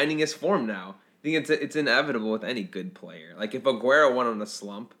finding his form now. I think it's inevitable with any good player. Like if Aguero went on a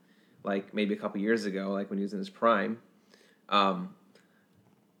slump, like maybe a couple years ago, like when he was in his prime.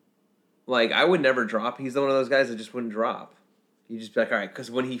 Like I would never drop. He's one of those guys that just wouldn't drop. You just be like, all right,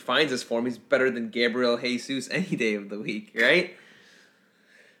 because when he finds his form, he's better than Gabriel Jesus any day of the week, right?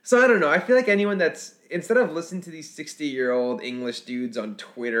 So I don't know. I feel like anyone that's instead of listening to these 60-year-old English dudes on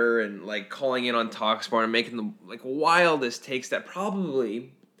Twitter and like calling in on TalkSport and making the like wildest takes that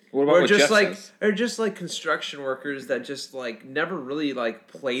probably what just Jeff like says? are just like construction workers that just like never really like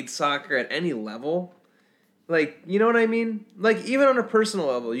played soccer at any level. Like, you know what I mean? Like even on a personal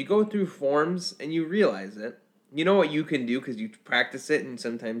level, you go through forms and you realize it. You know what you can do because you practice it, and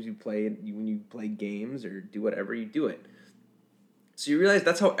sometimes you play it when you play games or do whatever, you do it. So you realize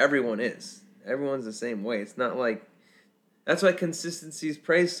that's how everyone is. Everyone's the same way. It's not like... That's why consistency is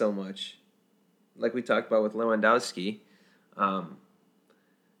praised so much. Like we talked about with Lewandowski.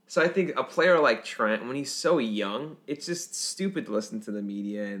 So I think a player like Trent, when he's so young, it's just stupid to listen to the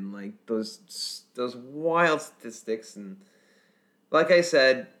media and like those wild statistics. And like I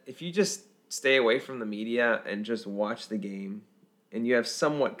said, if you just stay away from the media and just watch the game, and you have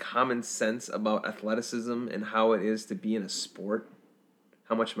somewhat common sense about athleticism and how it is to be in a sport,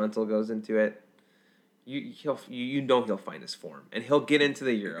 how much mental goes into it, you know he'll find his form and he'll get into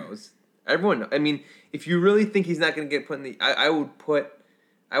the Euros. Everyone, I mean, if you really think he's not going to get put in the, I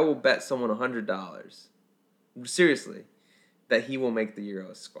will bet someone $100, seriously, that he will make the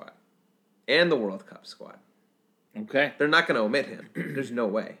Euros squad and the World Cup squad. Okay, they're not going to omit him. There's no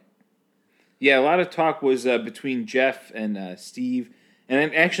way. Yeah, a lot of talk was between Jeff and Steve. And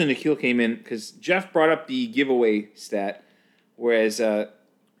then actually Nikhil came in because Jeff brought up the giveaway stat, whereas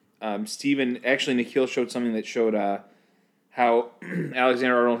Steve and actually Nikhil showed something that showed how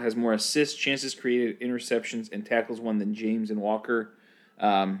Alexander-Arnold has more assists, chances created, interceptions, and tackles won than James and Walker,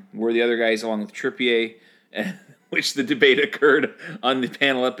 were the other guys along with Trippier, which the debate occurred on the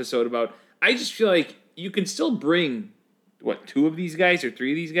panel episode about. I just feel like you can still bring... two of these guys or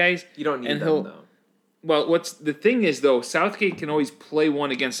three of these guys? You don't need them, though. Well, what's the thing is, though, Southgate can always play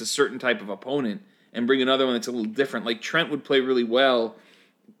one against a certain type of opponent and bring another one that's a little different. Like, Trent would play really well,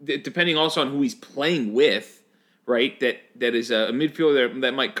 depending also on who he's playing with, right? That is a midfielder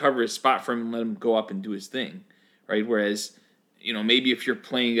that might cover his spot for him and let him go up and do his thing, right? Whereas, maybe if you're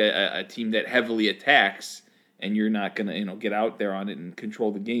playing a team that heavily attacks and you're not going to, get out there on it and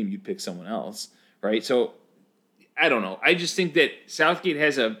control the game, you'd pick someone else, right? So... I don't know. I just think that Southgate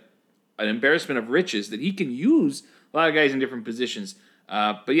has an embarrassment of riches that he can use a lot of guys in different positions.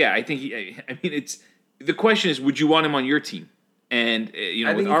 But yeah, I think it's the question is, would you want him on your team? And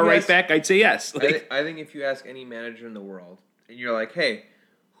with our right back, I'd say yes. I think if you ask any manager in the world, and you're like, hey,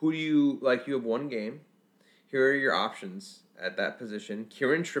 who do you like? You have one game. Here are your options at that position: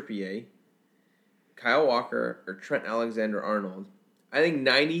 Kieran Trippier, Kyle Walker, or Trent Alexander-Arnold. I think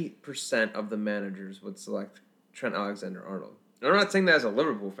 90% of the managers would select Trent Alexander-Arnold. I'm not saying that as a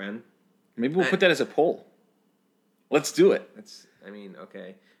Liverpool fan. Maybe we'll put that as a poll. Let's do it.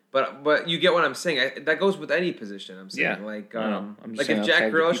 Okay. But you get what I'm saying. That goes with any position, I'm saying. Yeah. Like, if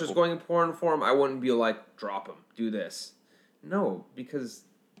Jack Grealish was going pouring for him, I wouldn't be like, drop him, do this. No, because,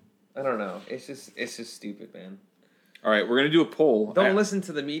 I don't know. It's just stupid, man. All right, we're going to do a poll. Don't listen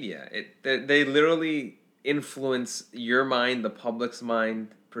to the media. They literally influence your mind, the public's mind,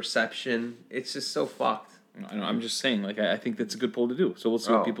 perception. It's just so fucked. I'm just saying, I think that's a good poll to do. So we'll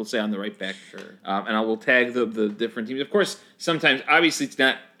see what people say on the right back. Sure. And I will tag the different teams. Of course, sometimes, obviously, it's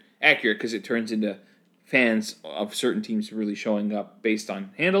not accurate because it turns into fans of certain teams really showing up based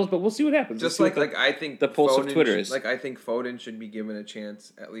on handles, but we'll see what happens. Just I think the pulse Foden of Twitter is. I think Foden should be given a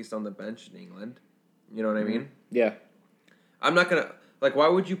chance, at least on the bench in England. You know what I mean? Yeah. I'm not going to... why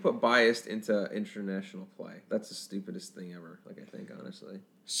would you put biased into international play? That's the stupidest thing ever, I think, honestly.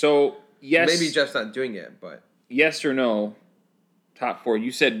 So... Yes. Maybe Jeff's not doing it, but... Yes or no, top four.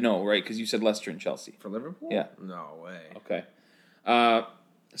 You said no, right? Because you said Leicester and Chelsea. For Liverpool? Yeah. No way. Okay.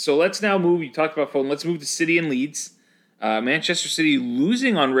 So let's now move. You talked about Foden. Let's move to City and Leeds. Manchester City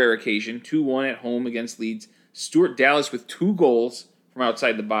losing on rare occasion, 2-1 at home against Leeds. Stuart Dallas with 2 goals from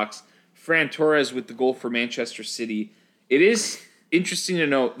outside the box. Fran Torres with the goal for Manchester City. It is interesting to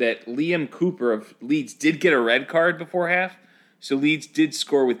note that Liam Cooper of Leeds did get a red card before half. So Leeds did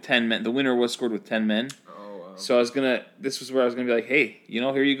score with 10 men. The winner was scored with 10 men. Oh, wow. So this was where I was going to be like, hey,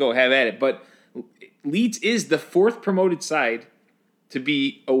 here you go, have at it. But Leeds is the 4th promoted side to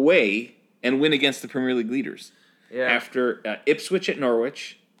be away and win against the Premier League leaders. Yeah. After Ipswich at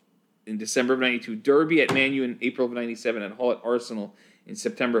Norwich in December of 92, Derby at Man U in April of 97, and Hull at Arsenal in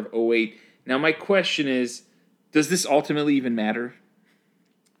September of 08. Now my question is, does this ultimately even matter?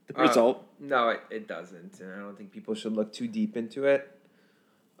 The result? No, it doesn't. And I don't think people should look too deep into it.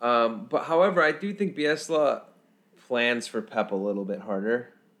 But however, I do think Bielsa plans for Pep a little bit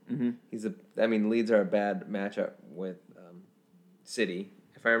harder. Mm-hmm. Leeds are a bad matchup with City.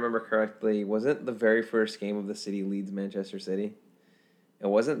 If I remember correctly, wasn't the very first game of the City Leeds Manchester City? And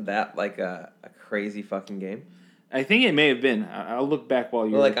wasn't that like a crazy fucking game? I think it may have been. I'll look back while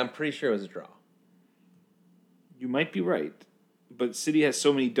you're... I'm pretty sure it was a draw. You might be right. But City has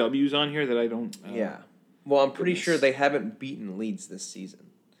so many W's on here that I don't... yeah. Well, I'm pretty sure they haven't beaten Leeds this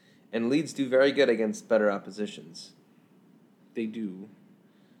season. And Leeds do very good against better oppositions. They do.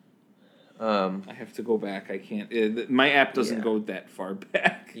 I have to go back. I can't... my app doesn't go that far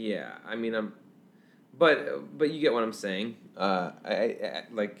back. Yeah. But you get what I'm saying. I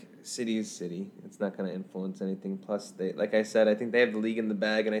City is City. It's not going to influence anything. Plus, they, like I said, I think they have the league in the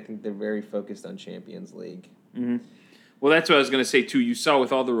bag, and I think they're very focused on Champions League. Mm-hmm. Well, that's what I was going to say, too. You saw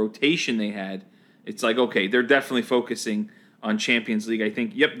with all the rotation they had, it's like, okay, they're definitely focusing on Champions League. I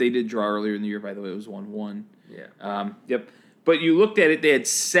think, they did draw earlier in the year, by the way. It was 1-1. Yeah. But you looked at it, they had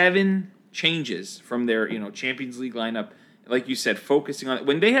 7 changes from their, Champions League lineup. Like you said, focusing on it.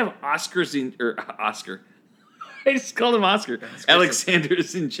 When they have Oscar. I just called him Oscar. Alexander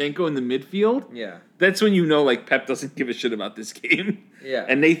Zinchenko in the midfield. Yeah. That's when Pep doesn't give a shit about this game. Yeah.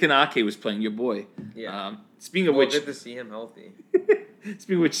 And Nathan Ake was playing, your boy. Yeah. Speaking of which... good to see him healthy.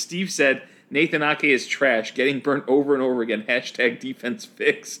 Speaking of which, Steve said, Nathan Ake is trash, getting burnt over and over again. #defense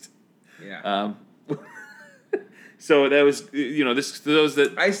fixed. Yeah. So that was, those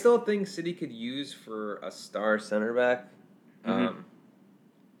that... I still think City could use for a star center back. Mm-hmm.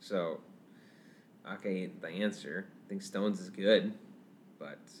 So, Ake ain't the answer. I think Stones is good.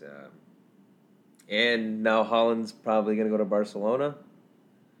 But, and now Haaland's probably going to go to Barcelona.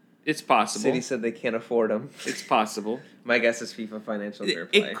 It's possible. City said they can't afford him. It's possible. My guess is FIFA financial fair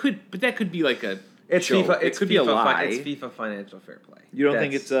play. It could, but that could be like a It's joke. FIFA. It could be a lie. It's FIFA financial fair play. You don't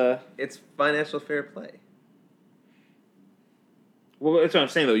think it's a... It's financial fair play. Well, that's what I'm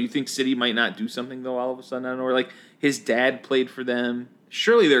saying, though. You think City might not do something, though, all of a sudden? I don't know. Or, like, his dad played for them.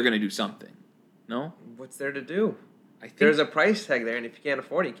 Surely they're going to do something. No? What's there to do? I think There's a price tag there, and if you can't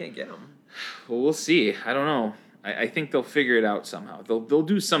afford it, you can't get them. Well, we'll see. I don't know. I think they'll figure it out somehow. They'll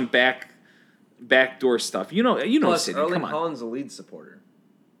do some backdoor stuff. Plus, City. Erling Come on. Haaland's a lead supporter.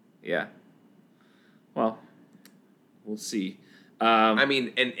 Yeah. Well, we'll see. I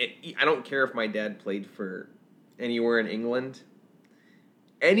don't care if my dad played for anywhere in England.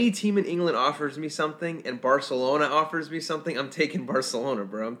 Any team in England offers me something, and Barcelona offers me something, I'm taking Barcelona,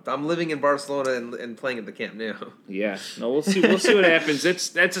 bro. I'm living in Barcelona and playing at the Camp Nou. Yeah. No, we'll see. We'll see what happens.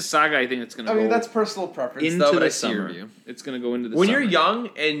 That's a saga. I think it's going to go. That's personal preference. Into though, but the I see your summer. view. It's going to go into the when summer. you're young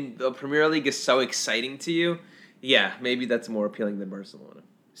and the Premier League is so exciting to you, yeah, maybe that's more appealing than Barcelona.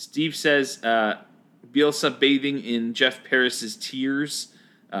 Steve says Bielsa bathing in Jeff Paris's tears.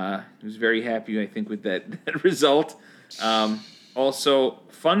 He was very happy, I think, with that result. Also,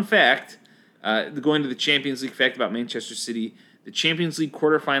 fun fact, going to the Champions League fact about Manchester City, the Champions League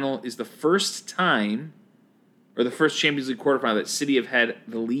quarterfinal is the first time, or the first Champions League quarterfinal that City have had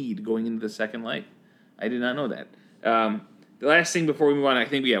the lead going into the second leg. I did not know that. The last thing before we move on, I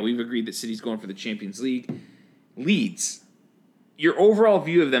think, we've agreed that City's going for the Champions League. Leeds, your overall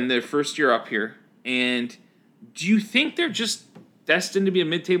view of them, their first year up here, and do you think they're just destined to be a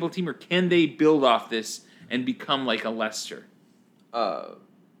mid-table team, or can they build off this and become like a Leicester?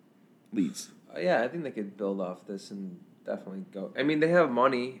 Leeds. Yeah, I think they could build off this and definitely go. I mean, they have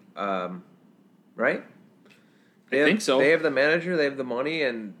money, right? I think so. They have the manager, they have the money,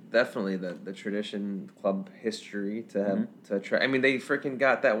 and definitely the tradition, club history to have to try. I mean, they freaking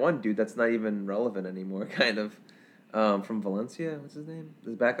got that one dude that's not even relevant anymore, kind of, from Valencia. What's his name?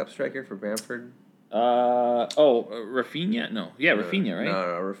 His backup striker for Bamford. Rafinha? No. Yeah, Rafinha, right?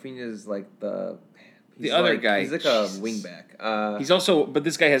 No, Rafinha's like the other guy. He's like a wingback. He's also, but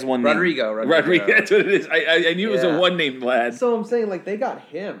this guy has one Rodrigo. name. Rodrigo. That's what it is. I knew it was a one-named lad. So I'm saying, like, they got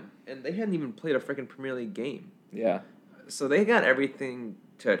him, and they hadn't even played a freaking Premier League game. Yeah. So they got everything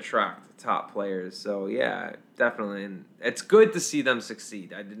to attract top players. So, yeah, definitely. And it's good to see them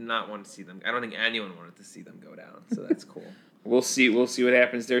succeed. I did not want to see them. I don't think anyone wanted to see them go down. So that's cool. We'll see what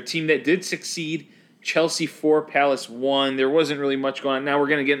happens. They're a team that did succeed. Chelsea 4, Palace 1. There wasn't really much going on. Now we're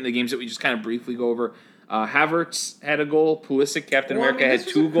going to get into the games that we just kind of briefly go over. Havertz had a goal. Pulisic, Captain America, had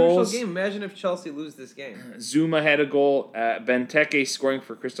 2 goals. Game. Imagine if Chelsea lose this game. Zuma had a goal. Benteke scoring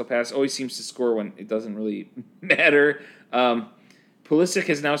for Crystal Palace. Always seems to score when it doesn't really matter. Pulisic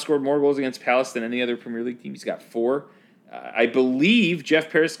has now scored more goals against Palace than any other Premier League team. He's got 4. I believe Jeff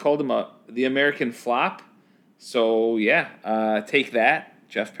Paris called him the American flop. So, take that,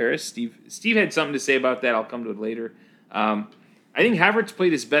 Jeff Paris. Steve had something to say about that. I'll come to it later. I think Havertz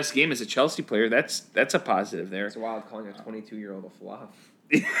played his best game as a Chelsea player. That's a positive there. It's wild calling a 22-year-old a flop.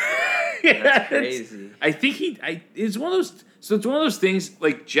 Yeah, That's crazy. I think it's one of those. So it's one of those things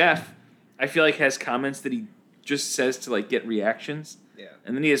like Jeff. I feel like has comments that he just says to like get reactions. Yeah.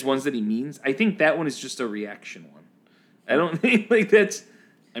 And then he has ones that he means. I think that one is just a reaction one. I don't think like that's.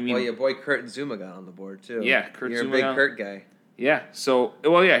 I mean, well, your boy Kurt Zuma got on the board too. Yeah, Kurt You're Zuma. You're a big Kurt guy. Yeah. So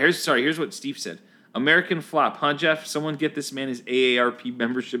well, yeah. Here's what Steve said. American flop, huh, Jeff? Someone get this man his AARP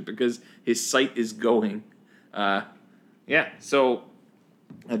membership because his site is going. Yeah. So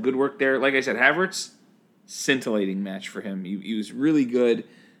good work there. Like I said, Havertz, scintillating match for him. He was really good.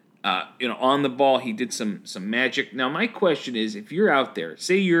 On the ball, he did some magic. Now, my question is, if you're out there,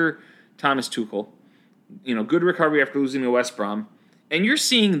 say you're Thomas Tuchel, good recovery after losing to West Brom, and you're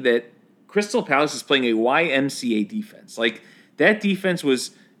seeing that Crystal Palace is playing a YMCA defense. Like, that defense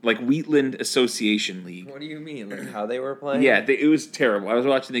was like Wheatland Association League. What do you mean? Like how they were playing? Yeah, it was terrible. I was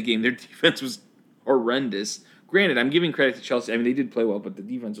watching the game. Their defense was horrendous. Granted, I'm giving credit to Chelsea. I mean, they did play well, but the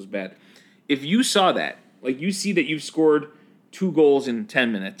defense was bad. If you saw that, like you see that you've scored 2 goals in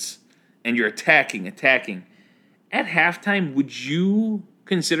 10 minutes, and you're attacking, at halftime, would you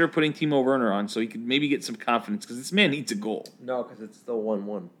consider putting Timo Werner on so he could maybe get some confidence? Because this man needs a goal. No, because it's still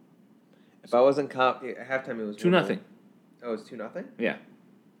 1-1. If I wasn't at halftime, it was 2-0. Oh, it was 2-0? Yeah.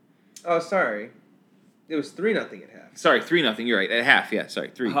 Oh, sorry. It was 3-0 at half. Sorry, 3-0. You're right. At half, yeah.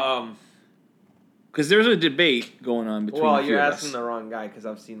 Sorry, 3. Because there's a debate going on between. Well, you're asking the wrong guy because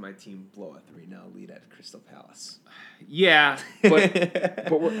I've seen my team blow a 3-0 lead at Crystal Palace. Yeah, but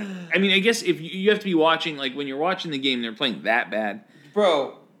I mean, I guess if you have to be watching, like when you're watching the game, they're playing that bad.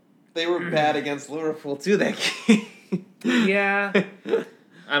 Bro, they were bad against Liverpool too that game. Yeah.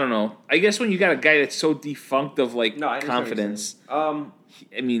 I don't know. I guess when you got a guy that's so defunct of like confidence. I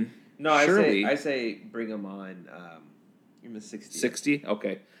mean, no, surely. I say bring him on in the 60. 60?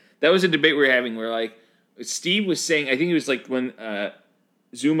 Okay. That was a debate we were having where like Steve was saying, I think it was like when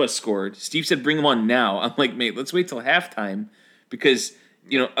Zuma scored. Steve said, "Bring him on now." I'm like, mate, let's wait till halftime because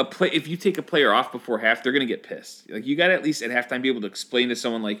if you take a player off before half, they're gonna get pissed. Like you got to at least at halftime be able to explain to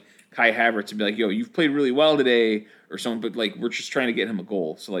someone like Kai Havertz and be like, "Yo, you've played really well today," or something. But like, we're just trying to get him a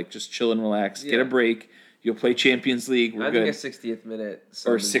goal, so like, just chill and relax, get a break. You'll play Champions League. We're good. I think a 60th minute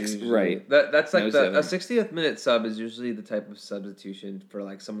sub or 6 right. That's like a 60th minute sub is usually the type of substitution for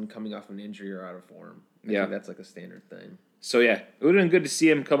like someone coming off an injury or out of form. I think that's like a standard thing. So yeah, it would have been good to see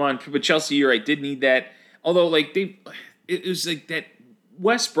him come on. But Chelsea, you're right, did need that. Although like it was like that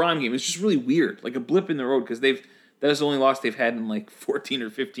West Brom game. It was just really weird, like a blip in the road because that was the only loss they've had in like 14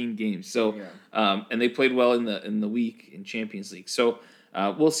 or 15 games. So and they played well in the week in Champions League. So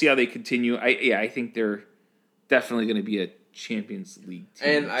we'll see how they continue. I think they're definitely going to be a Champions League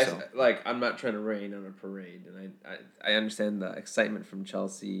team. And I'm not trying to rain on a parade, and I understand the excitement from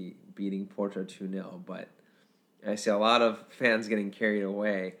Chelsea beating Porto 2-0, but I see a lot of fans getting carried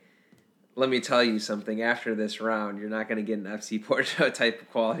away. Let me tell you something. After this round, you're not going to get an FC Porto type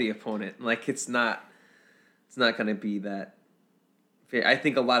of quality opponent. Like it's not going to be that fair. I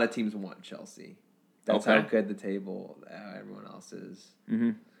think a lot of teams want Chelsea. That's how good the table everyone else is.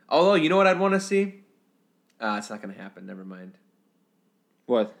 Mm-hmm. Although, you know what I'd want to see? It's not going to happen. Never mind.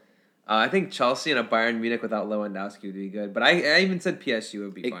 What? I think Chelsea and a Bayern Munich without Lewandowski would be good. But I even said PSG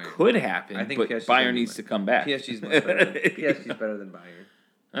would be Bayern. It could happen, I think but Bayern needs to come back. PSG's much better. PSG's better than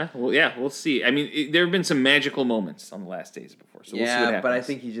Bayern. Well, yeah, we'll see. I mean, there have been some magical moments on the last days before, so we'll see what happens. But I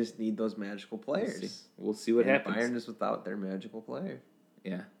think you just need those magical players. We'll see what happens. Bayern is without their magical player.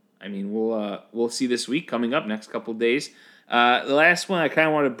 Yeah. I mean, we'll see this week coming up next couple of days. The last one I kind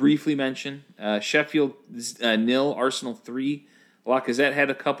of want to briefly mention: Sheffield 0, Arsenal 3. Lacazette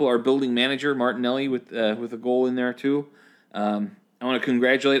had a couple. Our building manager Martinelli with a goal in there too. I want to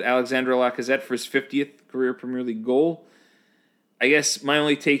congratulate Alexandre Lacazette for his 50th career Premier League goal. I guess my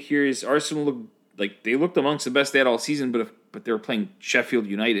only take here is Arsenal looked amongst the best they had all season, but they were playing Sheffield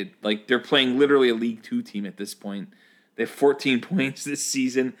United. Like they're playing literally a League 2 team at this point. They have 14 points this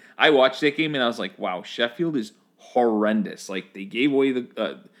season. I watched that game and I was like, wow, Sheffield is horrendous. Like they gave away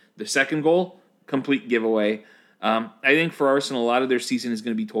the second goal, complete giveaway. I think for Arsenal, a lot of their season is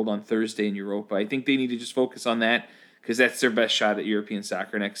going to be told on Thursday in Europa. I think they need to just focus on that because that's their best shot at European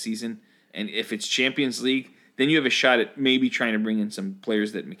soccer next season. And if it's Champions League, then you have a shot at maybe trying to bring in some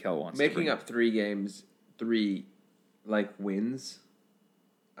players that Mikel wants to bring. Making up 3 games, 3 wins,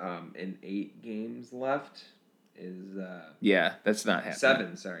 and 8 games left is that's not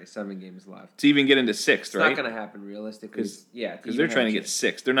happening. 7 games left to even get into 6th, right? It's not going to happen realistically. Because they're trying to get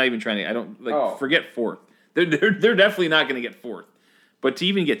 6th. They're not even trying to. Forget 4th. They're definitely not going to get 4th. But to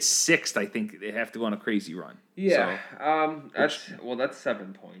even get sixth, I think they have to go on a crazy run. Yeah, that's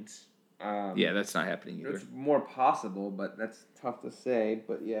 7 points. Yeah, that's not happening either. It's more possible, but that's tough to say.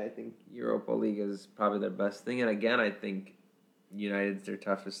 But yeah, I think Europa League is probably their best thing. And again, I think United's their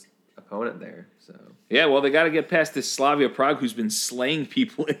toughest opponent there. So yeah, well, they got to get past this Slavia Prague, who's been slaying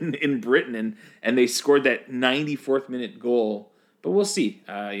people in Britain, and they scored that 94th minute goal. But we'll see.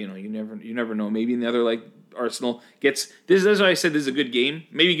 You never know. Maybe in the other leg, Arsenal gets this. That's why I said this is a good game.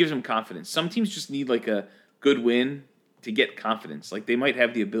 Maybe it gives them confidence. Some teams just need like a good win to get confidence. Like they might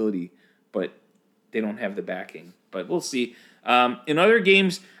have the ability, but they don't have the backing. But we'll see. In other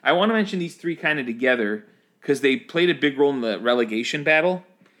games, I want to mention these three kind of together because they played a big role in the relegation battle.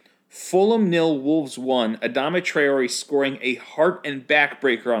 Fulham 0, Wolves 1. Adama Traore scoring a heart and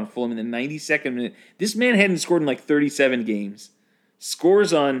backbreaker on Fulham in the 92nd minute. This man hadn't scored in like 37 games.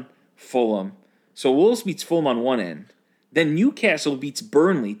 Scores on Fulham. So Wolves beats Fulham on one end. Then Newcastle beats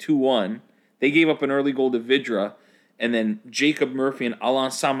Burnley 2-1. They gave up an early goal to Vidra. And then Jacob Murphy and Alain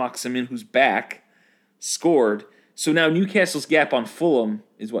Saint-Maximin, who's back, scored. So now Newcastle's gap on Fulham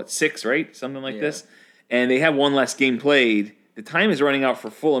is 6, right? Something like this. And they have one less game played. The time is running out for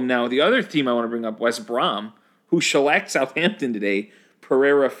Fulham. Now, the other team I want to bring up, West Brom, who shellacked Southampton today,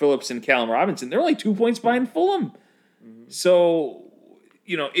 Pereira, Phillips, and Callum Robinson. They're only 2 points behind Fulham. Mm-hmm. So,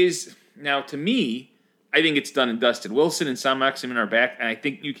 now to me, I think it's done and dusted. Wilson and Saint-Maximin are back, and I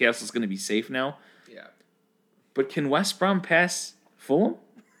think Newcastle's going to be safe now. Yeah. But can West Brom pass Fulham?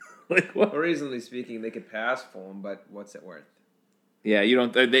 What? Well, reasonably speaking, they could pass Fulham, but what's it worth? Yeah, you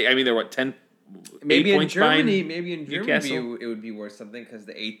don't. They're 10. Maybe in Germany, it would be worth something because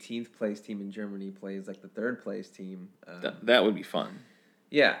the 18th place team in Germany plays like the 3rd place team. That would be fun.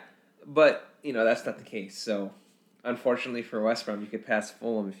 Yeah, but that's not the case. So, unfortunately for West Brom, you could pass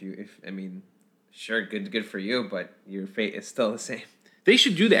Fulham sure, good for you, but your fate is still the same. They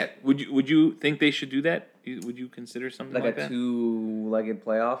should do that. Would you think they should do that? Would you consider something like a that? 2-legged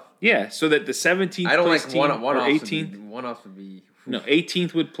playoff? Yeah, so that the 17th I don't place like team one or 18th. One-offs would be... No,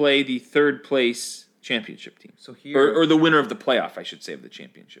 18th would play the 3rd place championship team. So here... Or the winner of the playoff, I should say, of the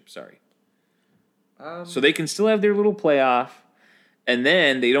championship. Sorry. So they can still have their little playoff, and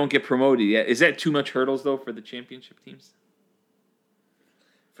then they don't get promoted yet. Is that too much hurdles, though, for the championship teams?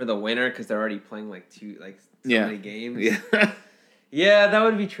 For the winner, because they're already playing many games? Yeah. Yeah, that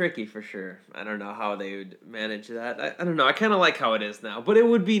would be tricky for sure. I don't know how they would manage that. I don't know. I kind of like how it is now, but it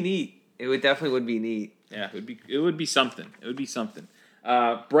would be neat. It would definitely be neat. Yeah, it would be something. It would be something.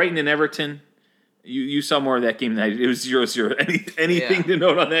 Brighton and Everton. You saw more of that game than I did. It was 0-0. Anything to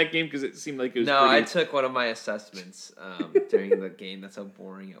note on that game because it seemed like it was. No, I took one of my assessments during the game. That's how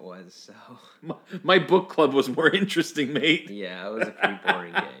boring it was. So my book club was more interesting, mate. Yeah, it was a pretty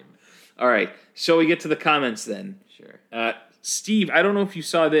boring game. All right, shall we get to the comments then? Sure. Steve, I don't know if you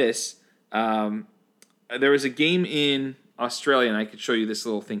saw this. There was a game in Australia, and I could show you this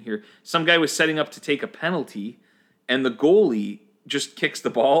little thing here. Some guy was setting up to take a penalty, and the goalie just kicks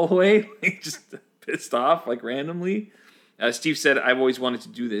the ball away, just pissed off, randomly. Steve said, I've always wanted to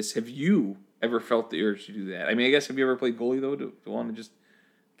do this. Have you ever felt the urge to do that? I mean, I guess have you ever played goalie, though, to want to just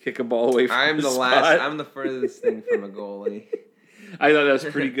kick a ball away from the spot? I'm the furthest thing from a goalie. I thought that was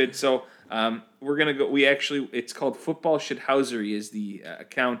pretty good. So we're going to go. It's called Football Shithousery is the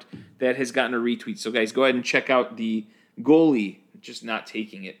account that has gotten a retweet. So, guys, go ahead and check out the goalie just not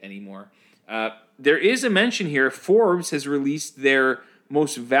taking it anymore. There is a mention here. Forbes has released their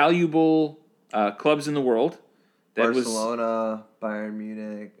most valuable clubs in the world. Barcelona, Bayern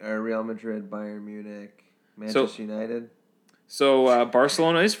Munich, or Real Madrid, Bayern Munich, Manchester United. So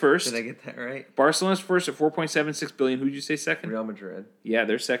Barcelona is first. Did I get that right? Barcelona's first at $4.76 billion. Who did you say second? Real Madrid. Yeah,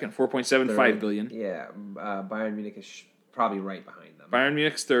 they're second, $4.75 billion. Yeah, Bayern Munich is probably right behind them. Bayern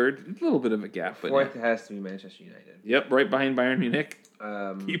Munich's third. A little bit of a gap. Fourth has to be Manchester United. Yep, right behind Bayern Munich.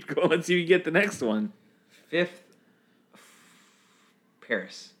 Keep going. Let's see if you get the next one. Fifth,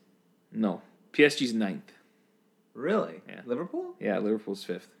 Paris. No. PSG's ninth. Really? Yeah. Liverpool? Yeah, Liverpool's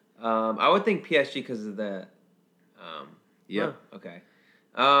fifth. I would think PSG because of the... yeah. Okay.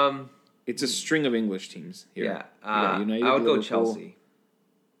 It's a string of English teams here. Yeah. United, I would go Liverpool. Chelsea.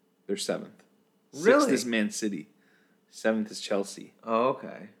 They're seventh. Really? Sixth is Man City. Seventh is Chelsea. Oh,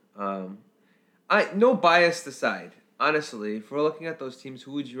 okay. No bias aside. Honestly, if we're looking at those teams,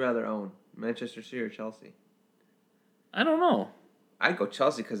 who would you rather own? Manchester City or Chelsea? I don't know. I'd go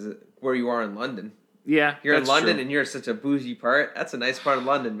Chelsea because where you are in London. Yeah, You're in London and you're such a bougie part. That's a nice part of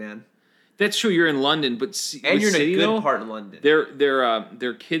London, man. That's true. You're in London, but and you're in City, a good though, part in London.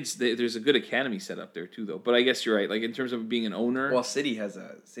 Their kids. There's a good academy set up there too, though. But I guess you're right. Like in terms of being an owner. Well, City has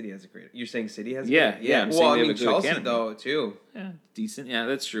a great. You're saying City has. Yeah. Well, I mean Chelsea though too. Yeah, decent. Yeah,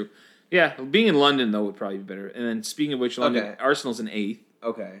 that's true. Yeah, being in London though would probably be better. And then speaking of which, London, Arsenal's in 8th.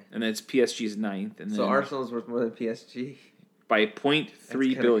 Okay. And then it's PSG's 9th. And so Arsenal's worth more than PSG. By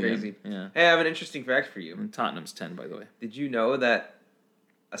 0.3 billion. Crazy. Yeah. Hey, I have an interesting fact for you. And Tottenham's 10, by the way. Did you know that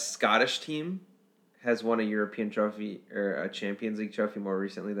a Scottish team has won a European trophy or a Champions League trophy more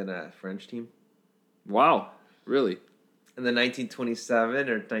recently than a French team? Wow. Really? And the 1927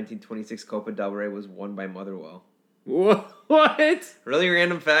 or 1926 Copa del Rey was won by Motherwell. What? Really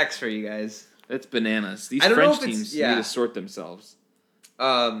random facts for you guys. That's bananas. These French teams need to sort themselves.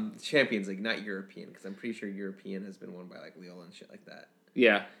 Champions League, not European, because I'm pretty sure European has been won by like Lille and shit like that.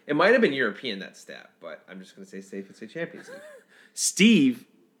 Yeah. It might have been European, that stat, but I'm just going to say safe and say Champions League. Steve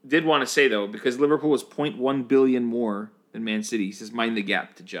did want to say, though, because Liverpool was 0.1 billion more than Man City, he says, mind the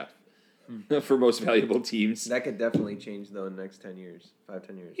gap to Jeff for most valuable teams. That could definitely change, though, in the next 10 years,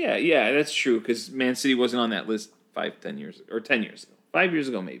 5-10 years. Yeah, that's true, because Man City wasn't on that list 10 years ago. 5 years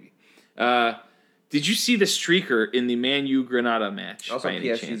ago, maybe. Did you see the streaker in the Man U Granada match? Also,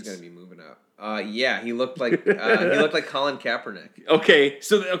 PSG's going to be moving up. Yeah, he looked like Colin Kaepernick. Okay,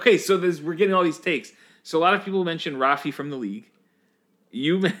 so we're getting all these takes. So a lot of people mentioned Rafi from the league.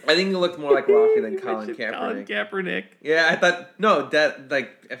 I think he looked more like Rafi than Colin Kaepernick. Colin Kaepernick. Yeah, I thought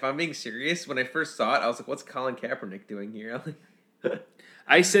if I'm being serious, when I first saw it, I was like, "What's Colin Kaepernick doing here?"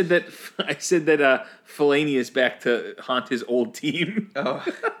 I said that Fellaini is back to haunt his old team. Oh,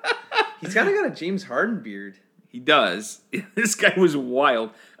 he's kind of got a James Harden beard. He does. This guy was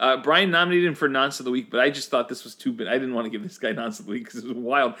wild. Brian nominated him for Nonce of the Week, but I just thought this was too big. I didn't want to give this guy Nonce of the Week because it was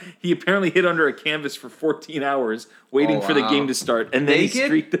wild. He apparently hid under a canvas for 14 hours waiting for the game to start, and then he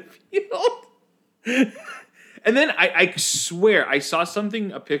streaked the field. And then I swear I saw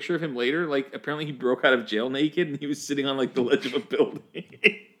a picture of him later. Like apparently he broke out of jail naked, and he was sitting on like the ledge of a building.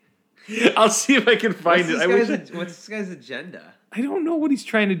 I'll see if I can find it. What's this guy's agenda? I don't know what he's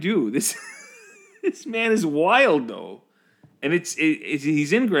trying to do. This man is wild, though. And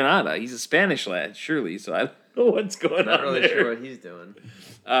he's in Granada. He's a Spanish lad, surely. So I don't know what's going on there. Not really sure what he's doing.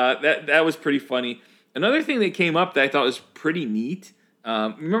 That was pretty funny. Another thing that came up that I thought was pretty neat.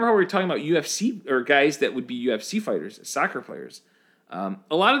 Remember how we were talking about UFC or guys that would be UFC fighters, soccer players? A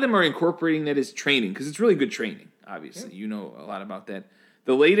lot of them are incorporating that as training because it's really good training, obviously. Yeah. You know a lot about that.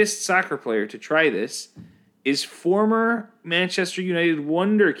 The latest soccer player to try this is former Manchester United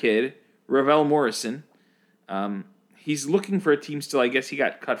wonder kid, Ravel Morrison. He's looking for a team still. I guess he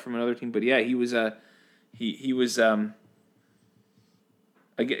got cut from another team, but yeah, he was going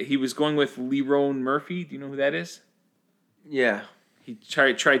with Lerone Murphy. Do you know who that is? Yeah. He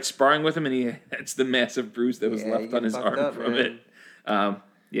tried sparring with him, and that's the massive bruise that was left on his arm from it.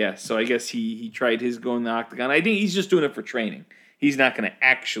 So I guess he tried his go in the octagon. I think he's just doing it for training. He's not going to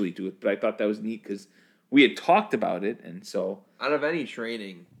actually do it, but I thought that was neat because we had talked about it, and so... Out of any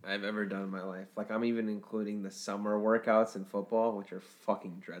training I've ever done in my life, like I'm even including the summer workouts in football, which are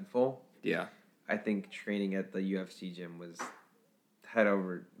fucking dreadful. Yeah. I think training at the UFC gym was head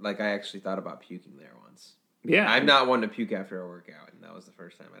over... Like, I actually thought about puking there once. Yeah. I'm not one to puke after a workout, and that was the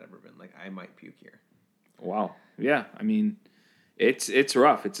first time I'd ever been like, I might puke here. Wow. Yeah, I mean, it's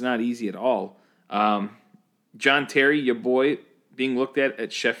rough. It's not easy at all. John Terry, your boy, being looked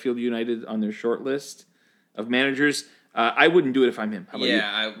at Sheffield United on their short list of managers. I wouldn't do it if I'm him. How about you?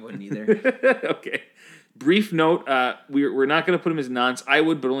 I wouldn't either. Okay. Brief note, we're not going to put him as nonce. I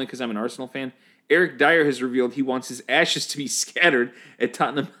would, but only because I'm an Arsenal fan. Eric Dyer has revealed he wants his ashes to be scattered at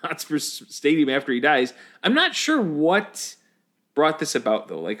Tottenham Hotspur Stadium after he dies. I'm not sure what brought this about,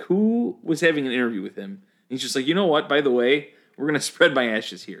 though. Like, who was having an interview with him? And he's just like, you know what? By the way, we're going to spread my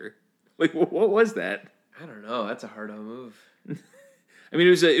ashes here. Like, what was that? I don't know. That's a hard move. I mean,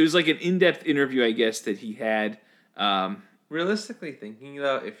 it was like an in-depth interview, I guess, that he had. Realistically thinking,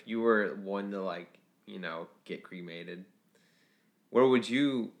 though, if you were one to, get cremated, what would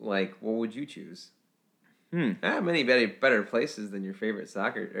you choose? Not many better places than your favorite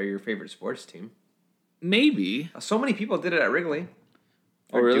soccer or your favorite sports team. Maybe. So many people did it at Wrigley.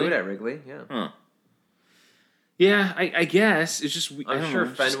 Oh, really? Do it at Wrigley, yeah. Huh. Yeah, I guess. It's just... I'm sure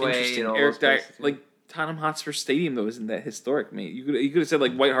Fenway and all Eric those places, Dyer, like, Tottenham Hotspur Stadium, though, isn't that historic, mate? You could have said,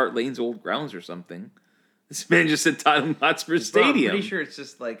 like, White Hart Lane's old grounds or something. This man just said Tottenham Hotspur Stadium. I'm pretty sure it's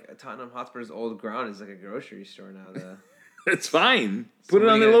just, like, Tottenham Hotspur's old ground is, like, a grocery store now, though. That's fine. Put it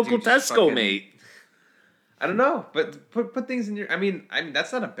on the local Tesco, mate. I don't know, but put things in your... I mean,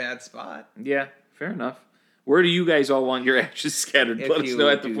 that's not a bad spot. Yeah, fair enough. Where do you guys all want your ashes scattered? Let us know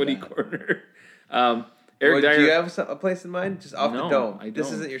at the footy corner. Eric Dyer, do you have a place in mind? Just off the dome. I don't.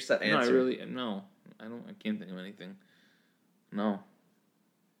 This isn't your set answer. No. I don't. I can't think of anything. No.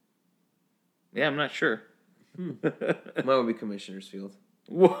 Yeah, I'm not sure. Mine would be Commissioner's Field.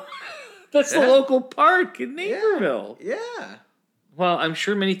 That's the local park in Naperville. Yeah. Well, I'm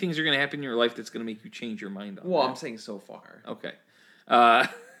sure many things are going to happen in your life that's going to make you change your mind on Well, that. I'm saying so far. Okay.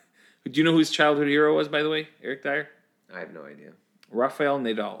 Do you know who his childhood hero was, by the way, Eric Dyer? I have no idea. Rafael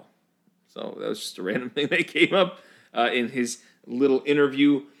Nadal. So that was just a random thing that came up in his little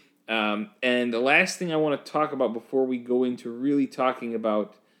interview. And the last thing I want to talk about before we go into really talking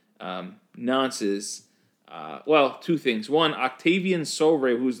about Nonce's, two things. One, Octavian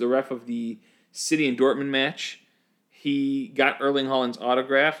Sovre, who's the ref of the City and Dortmund match, he got Erling Haaland's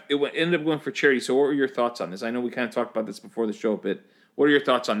autograph. It ended up going for charity. So what were your thoughts on this? I know we kind of talked about this before the show, but what are your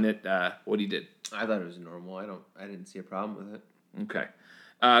thoughts on it, what he did? I thought it was normal. I didn't see a problem with it. Okay.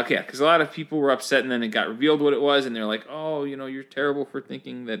 Because a lot of people were upset, and then it got revealed what it was, and they're like, oh, you're terrible for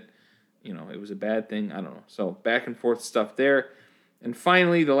thinking that, it was a bad thing. I don't know. So back and forth stuff there. And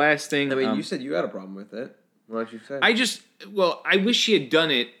finally, the last thing. I mean, you said you had a problem with it. Why don't you say? I wish he had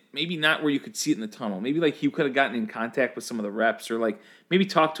done it, maybe not where you could see it in the tunnel. Maybe like he could have gotten in contact with some of the reps, or like maybe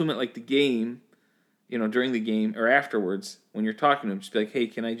talk to him at like the game, during the game or afterwards when you're talking to him. Just be like, hey,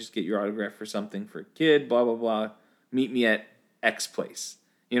 can I just get your autograph for something for a kid, blah, blah, blah. Meet me at X place,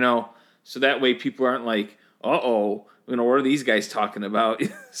 so that way people aren't like, uh-oh, what are these guys talking about?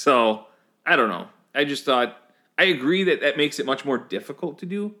 So I don't know. I just thought, I agree that makes it much more difficult to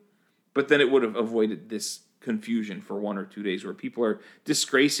do, but then it would have avoided this confusion for 1 or 2 days where people are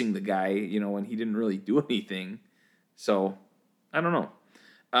disgracing the guy, when he didn't really do anything. So I don't know.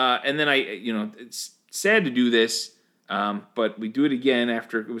 And then it's sad to do this, but we do it again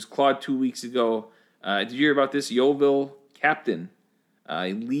after it was clawed 2 weeks ago. Did you hear about this? Yeovil captain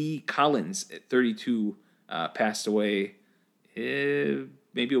Lee Collins at 32 passed away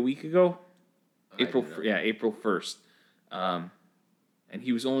maybe a week ago. April 1st. And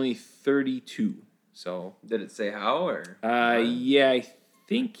he was only 32. So did it say how or? Yeah, I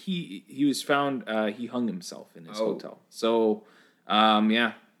think he was found. He hung himself in his hotel. So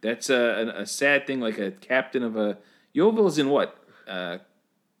that's a sad thing. Like a captain of a Yeovil is in what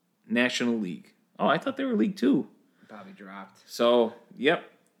National League? Oh, I thought they were League 2. Probably dropped. So yep.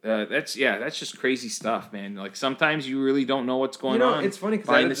 That's just crazy stuff, man. Like sometimes you really don't know what's going on. It's funny because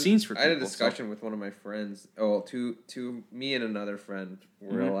behind the scenes for people. I had a discussion with one of my friends. Me and another friend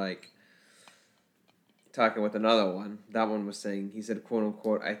were like talking with another one. That one was saying, he said, quote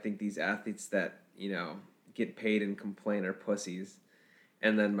unquote, I think these athletes that get paid and complain are pussies.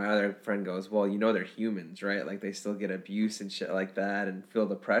 And then my other friend goes, well, they're humans, right? Like they still get abuse and shit like that and feel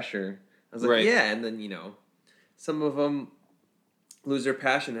the pressure. I was like, right. Yeah, and then some of them lose their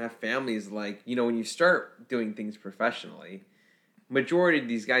passion, have families. Like, when you start doing things professionally, majority of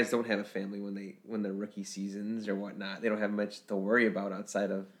these guys don't have a family when they're rookie seasons or whatnot. They don't have much to worry about outside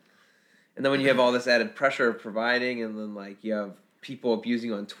of. And then when you have all this added pressure of providing, and then like you have people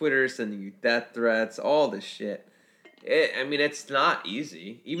abusing on Twitter, sending you death threats, all this shit. It's not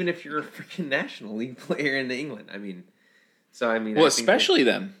easy. Even if you're a freaking National League player in England. Well, especially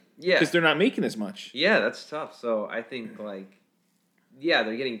them. Yeah. Because they're not making as much. Yeah, that's tough. So I think they're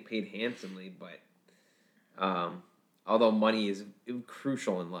getting paid handsomely, but although money is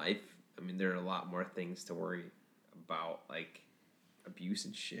crucial in life, there are a lot more things to worry about, like abuse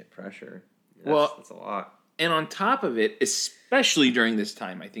and shit, pressure. That's a lot. And on top of it, especially during this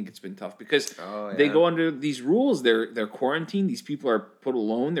time, I think it's been tough because they go under these rules. They're quarantined. These people are put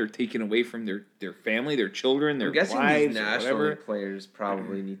alone. They're taken away from their family, their children, their wives. I'm guessing these National League players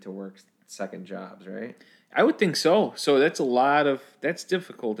probably need to work second jobs, right? I would think so. So that's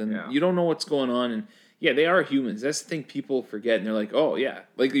difficult, and you don't know what's going on. And yeah, they are humans. That's the thing people forget, and they're like, oh yeah,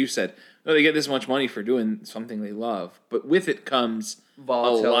 like you said, they get this much money for doing something they love, but with it comes a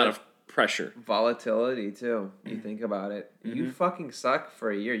lot of pressure. Volatility too. You think about it. Mm-hmm. You fucking suck for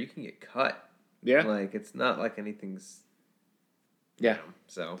a year, you can get cut. Yeah. Like it's not like anything's. Yeah.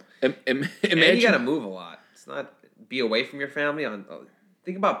 So. Imagine you got to move a lot. It's not be away from your family.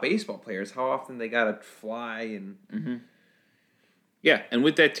 Think about baseball players. How often they got to fly and. Mm-hmm. Yeah, and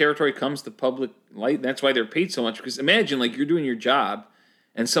with that territory comes the public light. That's why they're paid so much. Because imagine, like, you're doing your job,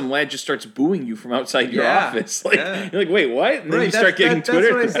 and some lad just starts booing you from outside your office. Like, you're like, wait, what? And then you start getting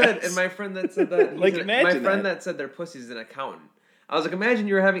Twitter threats. That's what I said. And my friend that said that, my friend that said they're pussies is an accountant. I was like, imagine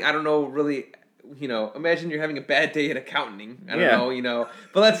you're having, I don't know really imagine you're having a bad day at accounting. I don't know,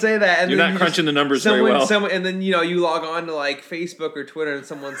 but let's say that. And you're then not crunching the numbers very well. And then, you log on to, like, Facebook or Twitter and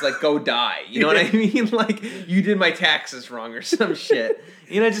someone's like, go die. You know what I mean? Like, you did my taxes wrong or some shit.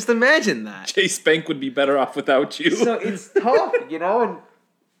 Just imagine that. Chase Bank would be better off without you. So it's tough, and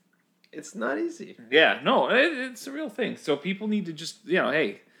it's not easy. Yeah, no, it's a real thing. So people need to just,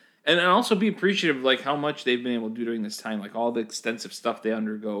 hey, and also be appreciative of, like, how much they've been able to do during this time, like all the extensive stuff they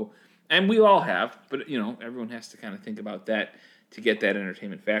undergo. And we all have, but, everyone has to kind of think about that to get that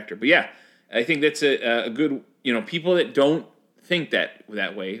entertainment factor. But yeah, I think that's a good, people that don't think that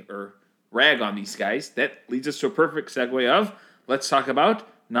way or rag on these guys, that leads us to a perfect segue of, let's talk about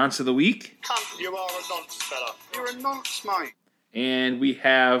Nonce of the Week. You are a nonce, fella. You're a nonce, mate. And we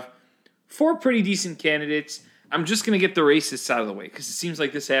have 4 pretty decent candidates. I'm just going to get the racists out of the way because it seems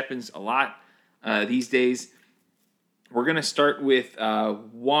like this happens a lot these days. We're going to start with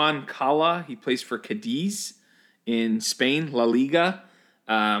Juan Cala. He plays for Cadiz in Spain, La Liga.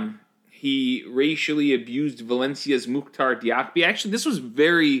 He racially abused Valencia's Mukhtar Diakby. Actually, this was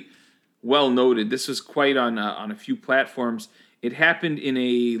very well noted. This was quite on a few platforms. It happened in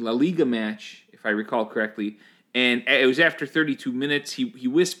a La Liga match, if I recall correctly, and it was after 32 minutes. He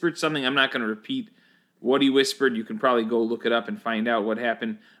whispered something. I'm not going to repeat what he whispered. You can probably go look it up and find out what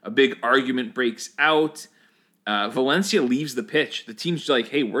happened. A big argument breaks out. Valencia leaves the pitch. The team's like,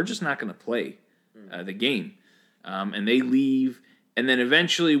 hey, we're just not going to play the game. And they leave. And then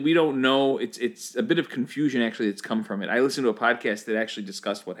eventually, we don't know. It's a bit of confusion, actually, that's come from it. I listened to a podcast that actually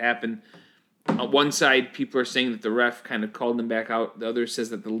discussed what happened. On one side, people are saying that the ref kind of called them back out. The other says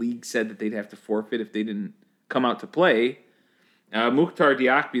that the league said that they'd have to forfeit if they didn't come out to play. Mukhtar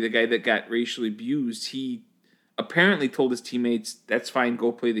Diakby, the guy that got racially abused, he apparently told his teammates, that's fine,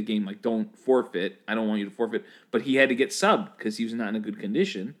 go play the game. Like, don't forfeit. I don't want you to forfeit. But he had to get subbed because he was not in a good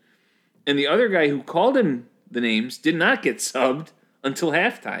condition. And the other guy who called him the names did not get subbed until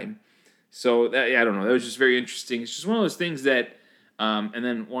halftime. So, I don't know. That was just very interesting. It's just one of those things that, and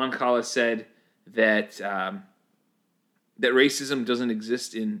then Juan Cala said that that racism doesn't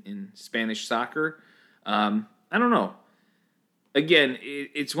exist in Spanish soccer. I don't know. Again,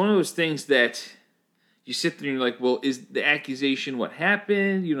 it's one of those things that you sit there and you're like, well, is the accusation what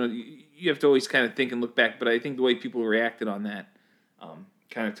happened? You have to always kind of think and look back, but I think the way people reacted on that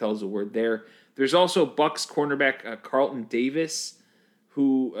kind of tells a word there. There's also Bucks cornerback Carlton Davis,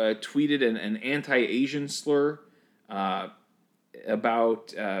 who tweeted an anti-Asian slur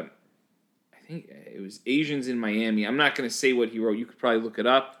about, I think it was Asians in Miami. I'm not going to say what he wrote. You could probably look it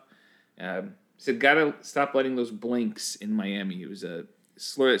up. Said, gotta stop letting those blanks in Miami. It was a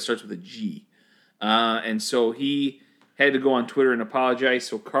slur that starts with a G. And so he had to go on Twitter and apologize.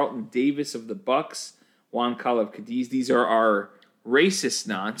 So Carlton Davis of the Bucks, Juan Cala of Cadiz, these are our racist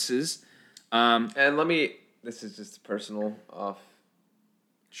nonces. And this is just personal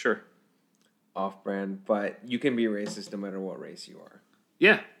off-brand, but you can be racist no matter what race you are.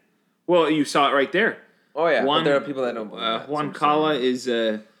 Yeah. Well, you saw it right there. Oh, yeah, but there are people that don't believe that. Juan Cala is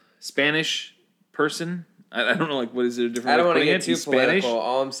a Spanish person. I don't know, like, what is it a different way? I don't want to get too political. Spanish.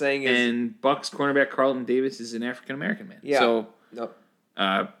 All I'm saying is... And Bucks cornerback Carlton Davis is an African-American man. Yeah. So,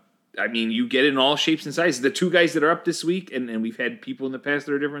 I mean, you get it in all shapes and sizes. The 2 guys that are up this week, and we've had people in the past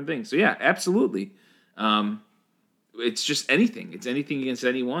that are different things. So, yeah, absolutely. It's just anything. It's anything against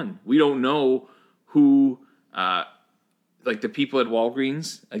anyone. We don't know who, like the people at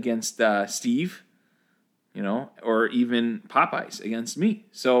Walgreens against Steve, or even Popeyes against me.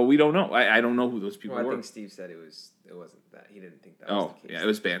 So we don't know. I don't know who those people were. I think Steve said it wasn't that. He didn't think that was the case. Yeah, it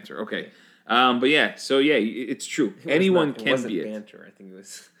was banter. Okay. But yeah, so yeah, it's true. Anyone can be it. Banter. I think it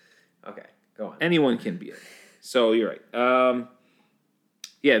was... Okay, go on. Anyone can be it. So you're right.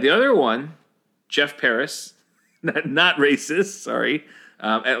 Yeah, the other one, Jeff Paris, not racist, sorry,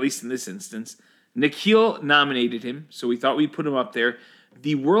 at least in this instance. Nikhil nominated him, so we thought we'd put him up there.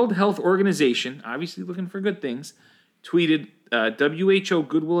 The World Health Organization, obviously looking for good things, tweeted WHO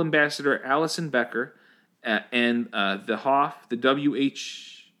Goodwill Ambassador Alison Becker and the HOF, the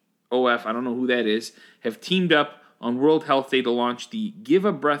WHOF, I don't know who that is, have teamed up on World Health Day to launch the Give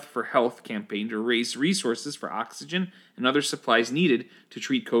a Breath for Health campaign to raise resources for oxygen and other supplies needed to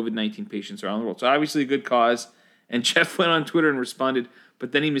treat COVID-19 patients around the world. So obviously a good cause. And Jeff went on Twitter and responded,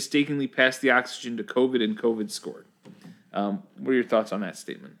 but then he mistakenly passed the oxygen to COVID and COVID scored. What are your thoughts on that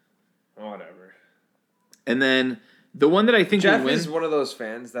statement? Whatever. And then the one that I think Jeff is one of those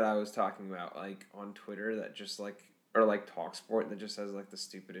fans that I was talking about, like, on Twitter that just, like, or, like, TalkSport that just says, like, the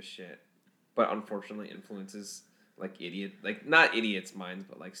stupidest shit, but unfortunately influences, like, not idiots' minds,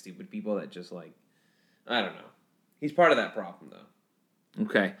 but, like, stupid people that just, like, I don't know. He's part of that problem, though.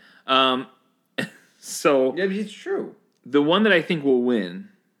 Okay. So yeah, but it's true. the one that I think will win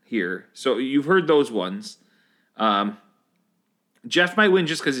here. So you've heard those ones. Jeff might win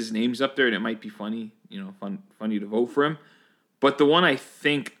just because his name's up there and it might be funny, funny to vote for him. But the one I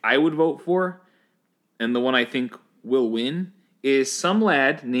think I would vote for, and the one I think will win, is some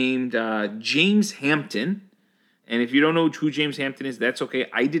lad named James Hampton. And if you don't know who James Hampton is, that's okay.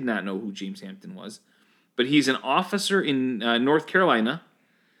 I did not know who James Hampton was. But he's an officer in North Carolina.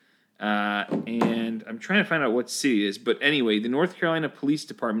 And I'm trying to find out what city it is. But anyway, the North Carolina Police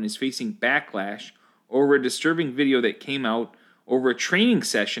Department is facing backlash over a disturbing video that came out over a training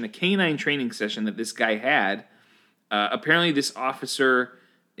session, a canine training session that this guy had. Apparently, this officer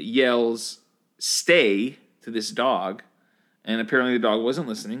yells, "Stay," to this dog. And apparently the dog wasn't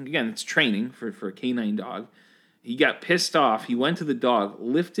listening. Again, it's training for a canine dog. He got pissed off. He went to the dog,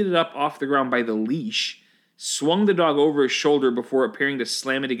 lifted it up off the ground by the leash, swung the dog over his shoulder before appearing to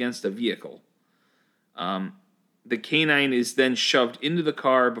slam it against a vehicle. The canine is then shoved into the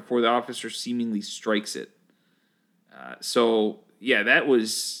car before the officer seemingly strikes it. That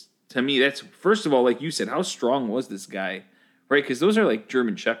was, to me, that's, first of all, like you said, how strong was this guy? Right? Because those are like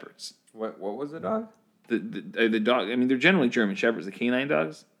German Shepherds. What was the dog? The dog, I mean, they're generally German Shepherds, the canine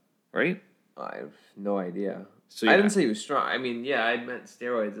dogs, right? I have no idea. So yeah. I didn't say he was strong. I mean, yeah, I meant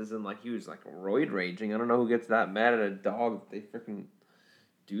steroids as in like he was like roid raging. I don't know who gets that mad at a dog that they freaking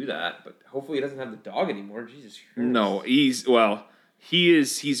do that, but hopefully he doesn't have the dog anymore. Jesus Christ. No, he's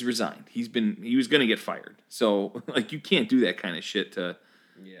resigned. He was going to get fired. So like you can't do that kind of shit to.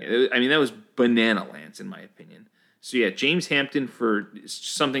 Yeah. I mean, that was banana lands in my opinion. So yeah, James Hampton for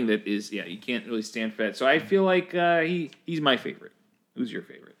something that is you can't really stand for that. So I feel like he's my favorite. Who's your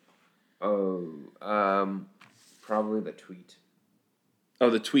favorite? Probably the tweet. Oh,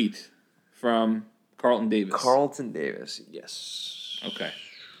 the tweet from Carlton Davis. Carlton Davis, yes. Okay.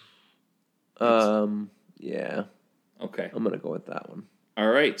 Yeah. Okay. I'm gonna go with that one. All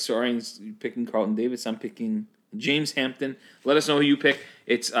right. So Arian's picking Carlton Davis. I'm picking James Hampton. Let us know who you pick.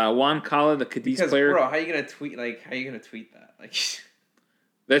 It's Juan Cala, the Cadiz player. Bro, how are you gonna tweet that? Like,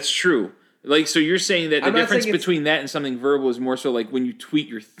 that's true. Like, so you're saying that the difference between that and something verbal is more so like when you tweet,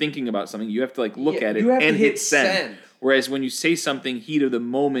 you're thinking about something. You have to like look at it and hit send. Whereas when you say something, heat of the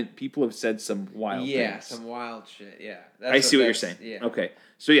moment, people have said some wild things. Yeah, some wild shit. Yeah. I see what you're saying. Yeah. Okay.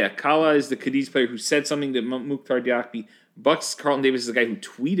 So yeah, Kala is the Cadiz player who said something to Mukhtar Diakby. Bucks Carlton Davis is the guy who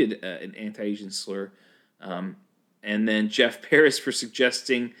tweeted an anti-Asian slur. And then Jeff Paris for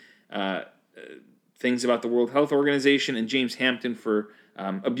suggesting things about the World Health Organization, and James Hampton for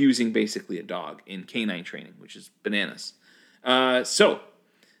abusing basically a dog in canine training, which is bananas. So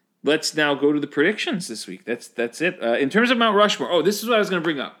let's now go to the predictions this week. That's it. In terms of Mount Rushmore, this is what I was going to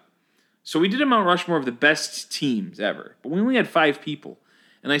bring up. So we did a Mount Rushmore of the best teams ever, but we only had 5 people.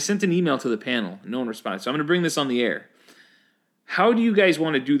 And I sent an email to the panel, and no one responded. So I'm going to bring this on the air. How do you guys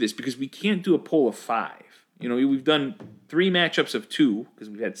want to do this? Because we can't do a poll of 5. We've done 3 matchups of 2,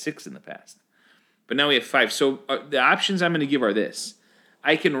 because we've had 6 in the past. But now we have 5. So the options I'm going to give are this.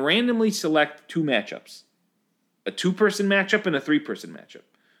 I can randomly select 2 matchups. A 2-person matchup and a 3-person matchup.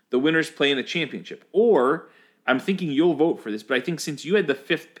 The winners play in a championship. Or, I'm thinking you'll vote for this, but I think since you had the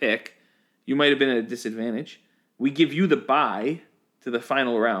 5th pick, you might have been at a disadvantage. We give you the bye to the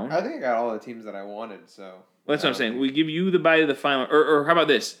final round. I think I got all the teams that I wanted, so... Well, that's what I'm saying. We give you the bye to the final... Or how about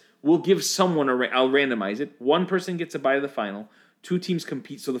this? We'll give someone I'll randomize it. 1 person gets a bye to the final. 2 teams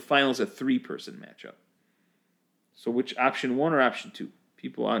compete, so the final is a 3-person matchup. So which option 1 or option 2?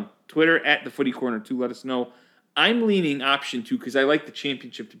 People on Twitter at the Footy Corner 2, let us know. I'm leaning option 2 because I like the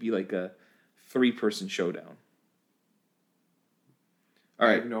championship to be like a 3-person showdown. All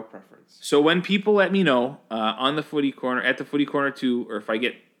right. I have no preference. So when people let me know on the Footy Corner, at the Footy Corner 2, or if I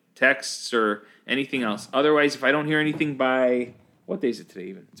get texts or anything else. Otherwise, if I don't hear anything by... What day is it today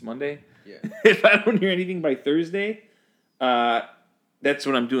even? It's Monday? Yeah. If I don't hear anything by Thursday, that's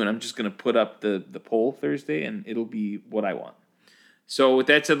what I'm doing. I'm just going to put up the poll Thursday, and it'll be what I want. So with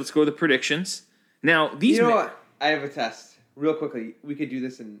that said, let's go to the predictions. Now, these... You know what? I have a test. Real quickly. We could do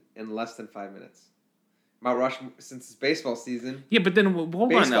this in less than 5 minutes. Mount Rushmore, since it's baseball season. Yeah, but then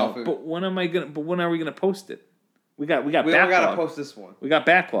hold on now. Food. But when are we gonna post it? We got backlog. We gotta post this one. We got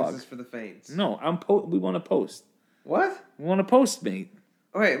backlog. This is for the faints. No, we want to post. What? We want to post, mate.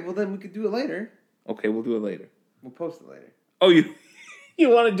 All right. Well, then we could do it later. Okay, we'll do it later. We'll post it later. Oh, you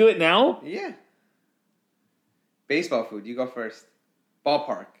want to do it now? Yeah. Baseball food. You go first.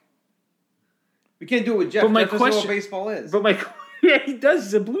 Ballpark. We can't do it with Jeff. But my Jeff doesn't know question, what baseball is. But yeah, he does.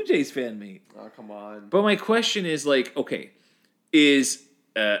 He's a Blue Jays fan, mate. Oh, come on. But my question is okay, is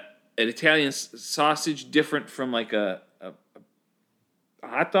an Italian sausage different from like a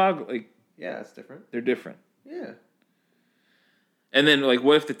hot dog? Like, Yeah, it's different. They're different. Yeah. And then, like,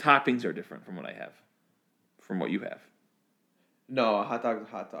 what if the toppings are different from what I have? From what you have? No, a hot dog is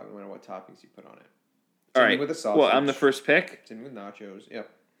a hot dog, no matter what toppings you put on it. All right. With a sausage. Well, I'm the first pick. Same with nachos. Yep.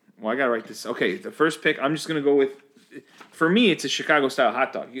 Well, I got to write this. Okay, the first pick, I'm just going to go with... For me, it's a Chicago-style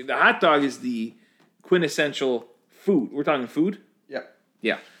hot dog. The hot dog is the quintessential food. We're talking food? Yep.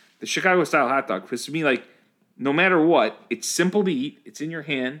 Yeah. The Chicago-style hot dog. Because to me, like, no matter what, it's simple to eat. It's in your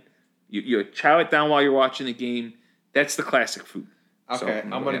hand. You chow it down while you're watching the game. That's the classic food. Okay,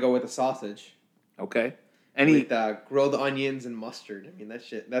 I'm going to go with a sausage. Okay. With grilled onions and mustard. I mean,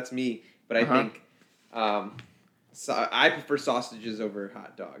 that's me. But I think I prefer sausages over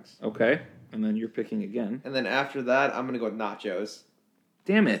hot dogs. Okay. And then you're picking again. And then after that, I'm going to go with nachos.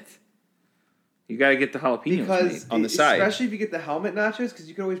 Damn it. You got to get the jalapenos on the side. Especially if you get the helmet nachos, because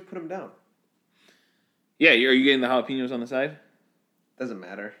you can always put them down. Yeah, are you getting the jalapenos on the side? Doesn't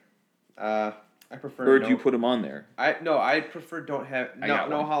matter. I prefer... Or do you put them on there? I prefer don't have... No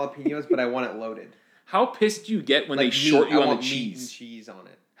jalapenos, but I want it loaded. How pissed do you get when they short you on the cheese? Meat and cheese on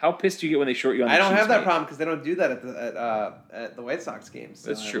it. How pissed do you get when they short you on the cheese? I don't have that problem because they don't do that at the White Sox games. So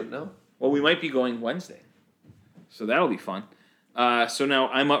that's true. No. Well, we might be going Wednesday, so that'll be fun. So now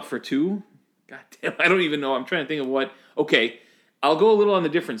I'm up for 2. God damn, I don't even know. I'm trying to think of what. Okay, I'll go a little on the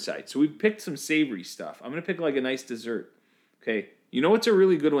different side. So we picked some savory stuff. I'm gonna pick like a nice dessert. Okay, you know what's a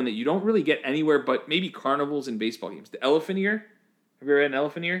really good one that you don't really get anywhere but maybe carnivals and baseball games? The elephant ear. Have you ever had an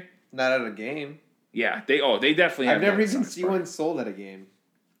elephant ear? Not at a game. Yeah, they definitely have. I've never even seen one sold at a game.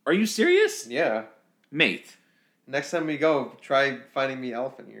 Are you serious? Yeah. Mate. Next time we go, try finding me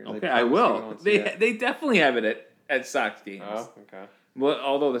elephant ears. Okay, I will. They definitely have it at Sox games. Oh, okay. Well,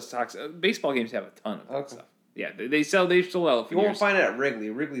 although the Sox baseball games have a ton of that stuff. Yeah, they sell elephant ears. You won't find it at Wrigley.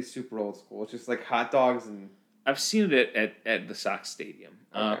 Wrigley's super old school. It's just like hot dogs and... I've seen it at the Sox stadium.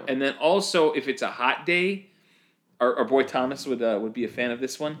 Okay. And then also, if it's a hot day, our boy Thomas would be a fan of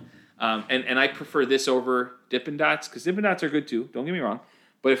this one. And I prefer this over Dippin' Dots, because Dippin' Dots are good too, don't get me wrong.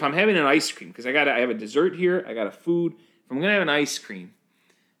 But if I'm having an ice cream, because I have a dessert here, I got a food. If I'm going to have an ice cream,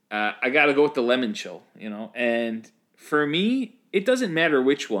 I got to go with the lemon chill, And for me, it doesn't matter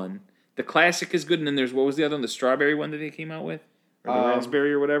which one. The classic is good, and then there's, what was the other one? The strawberry one that they came out with? Or the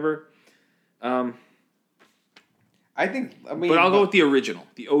raspberry or whatever? But I'll go with the original,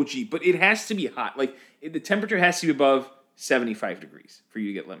 the OG. But it has to be hot. Like, the temperature has to be above 75 degrees for you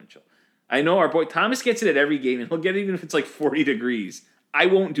to get lemon chill. I know our boy Thomas gets it at every game, and he'll get it even if it's like 40 degrees. I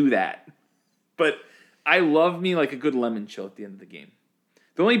won't do that. But I love me like a good lemon chill at the end of the game.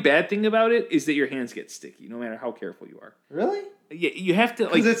 The only bad thing about it is that your hands get sticky, no matter how careful you are. Really? Yeah, you have to...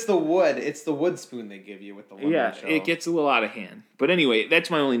 Because it's the wood. It's the wood spoon they give you with the lemon chill. It gets a little out of hand. But anyway, that's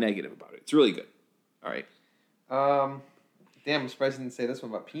my only negative about it. It's really good. All right. Damn, I'm surprised you didn't say this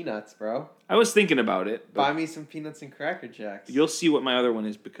one about peanuts, bro. I was thinking about it. Buy me some peanuts and Cracker Jacks. You'll see what my other one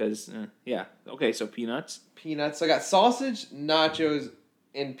is because, yeah. Okay, so peanuts. Peanuts. I got sausage, nachos,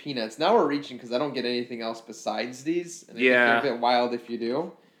 and peanuts. Now we're reaching because I don't get anything else besides these. And I think they're a bit wild if you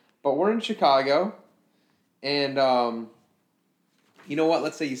do. But we're in Chicago. And, you know what?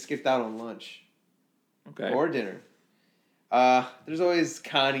 Let's say you skipped out on lunch. Okay. Or dinner. There's always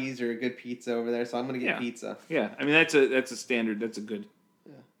Connie's or a good pizza over there, so I'm gonna get pizza. Yeah, I mean that's a standard. That's a good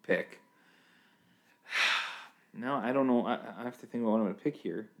pick. No, I don't know. I have to think about what I'm gonna pick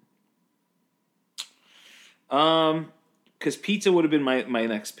here. Because pizza would have been my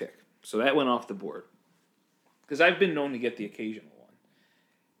next pick, so that went off the board. Because I've been known to get the occasional one.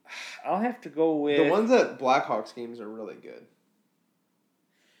 I'll have to go with the ones at Blackhawks games are really good.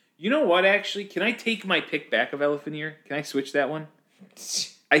 You know what, actually? Can I take my pick back of elephant ear? Can I switch that one?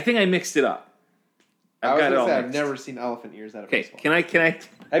 I think I mixed it up. I've never seen elephant ears at a baseball game. Can I?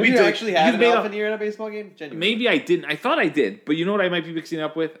 Have you actually had an elephant ear at a baseball game? Genuinely. Maybe I didn't. I thought I did. But you know what I might be mixing it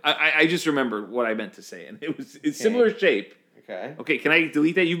up with? I just remembered what I meant to say. And it's similar shape. Okay. Okay, can I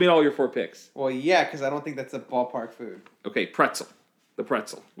delete that? You made all your 4 picks. Well, yeah, because I don't think that's a ballpark food. Okay, pretzel. The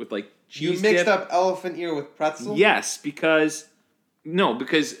pretzel with like cheese You mixed up elephant ear with pretzel? Yes, because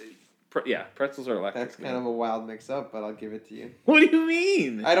pretzels are electric. That's kind of a wild mix-up, but I'll give it to you. What do you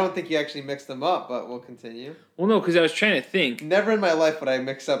mean? I don't think you actually mixed them up, but we'll continue. Well, no, because I was trying to think. Never in my life would I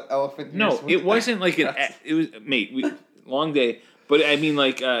mix up elephant ears. No, it wasn't like it was, mate, long day. But I mean,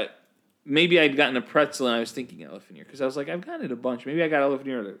 like, maybe I'd gotten a pretzel and I was thinking elephant ear. Because I was like, I've gotten it a bunch. Maybe I got elephant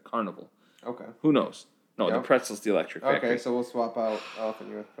ear at a carnival. Okay. Who knows? No, the pretzel's the electric factory. Okay, so we'll swap out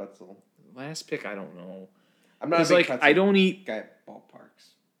elephant ear with pretzel. Last pick, I don't know. I'm not a big pretzel I don't eat guy at ballparks.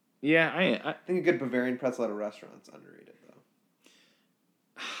 Yeah, I think a good Bavarian pretzel at a restaurant is underrated,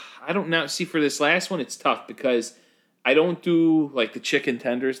 though. I don't know. See, for this last one, it's tough because I don't do like the chicken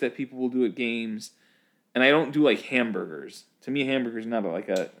tenders that people will do at games, and I don't do like hamburgers. To me, hamburgers not like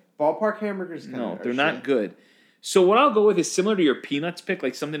a ballpark hamburgers. No, they're not good. So what I'll go with is similar to your peanuts pick,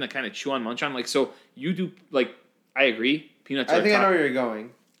 like something to kind of chew on, munch on. Like so, you do like I agree. Peanuts. I think I know where you're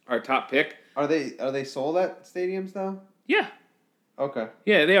going. Our top pick. Are they sold at stadiums though? Yeah. Okay.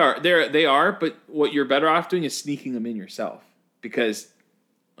 Yeah, they are. They are. But what you're better off doing is sneaking them in yourself because,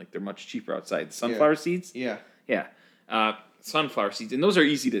 like, they're much cheaper outside. The sunflower seeds. Yeah. Yeah. Sunflower seeds, and those are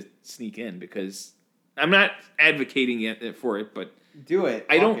easy to sneak in because I'm not advocating it for it, but do it.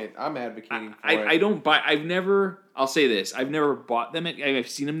 I'm advocating for it. I don't buy. I'll say this. I've never bought them. I've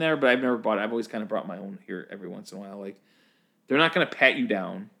seen them there, but I've never bought it. I've always kind of brought my own here every once in a while. Like, they're not going to pat you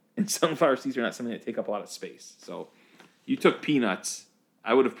down, and sunflower seeds are not something that take up a lot of space. So, you took peanuts.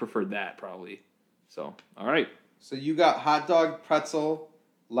 I would have preferred that probably. So, all right. So you got hot dog, pretzel,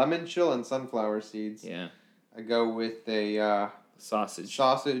 lemon chill, and sunflower seeds. Yeah. I go with a sausage,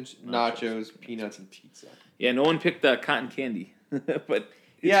 nachos, peanuts, and pizza. Yeah, no one picked cotton candy, but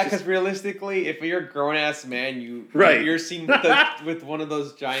yeah, because realistically, if you're a grown ass man, you're seen with one of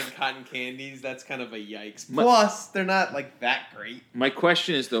those giant cotton candies. That's kind of a yikes. Plus, they're not like that great. My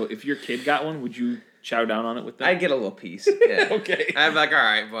question is though, if your kid got one, would you chow down on it with them? I'd get a little piece. Yeah. Okay. I'm like, all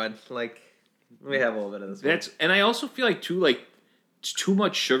right, bud. Like, we have a little bit of this. And I also feel like too, like it's too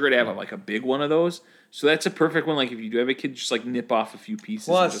much sugar to have a big one of those. So that's a perfect one. Like if you do have a kid, just like nip off a few pieces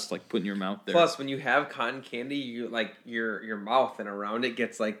and just like put in your mouth there. Plus, when you have cotton candy, you like your mouth and around it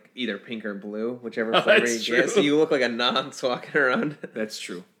gets like either pink or blue, whichever flavor you get. So you look like a nonce walking around. That's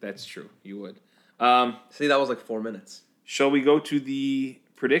true. You would. See, that was like 4 minutes. Shall we go to the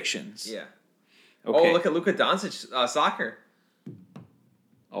predictions? Yeah. Okay. Oh, look at Luka Doncic soccer.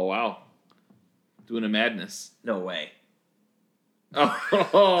 Oh wow, doing a madness. No way.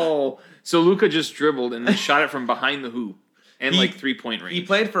 Oh, so Luka just dribbled and then shot it from behind the hoop and 3-point range. He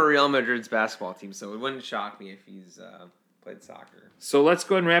played for Real Madrid's basketball team, so it wouldn't shock me if he's played soccer. So let's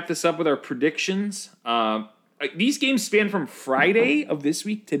go ahead and wrap this up with our predictions. These games span from Friday of this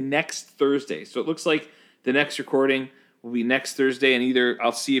week to next Thursday. So it looks like the next recording will be next Thursday, and either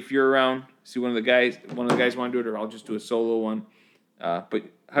I'll see if you're around, see one of the guys want to do it, or I'll just do a solo one. But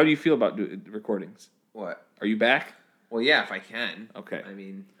how do you feel about recordings? What? Are you back? Well, yeah, if I can. Okay. I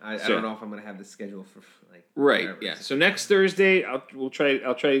mean, I don't know if I'm gonna have the schedule for like. Right. Yeah. So next Thursday, I'll try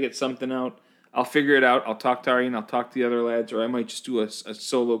to get something out. I'll figure it out. I'll talk to Arian. I'll talk to the other lads, or I might just do a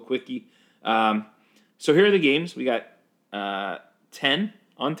solo quickie. So here are the games. We got 10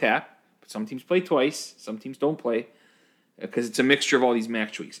 on tap. Some teams play twice. Some teams don't play because it's a mixture of all these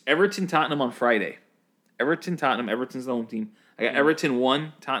match weeks. Everton-Tottenham on Friday. Everton-Tottenham. Everton's the home team. I got Everton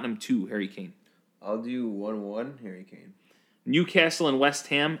 1, Tottenham 2, Harry Kane. I'll do 1-1, Harry Kane. Newcastle and West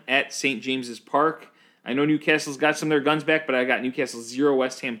Ham at St. James's Park. I know Newcastle's got some of their guns back, but I got Newcastle 0,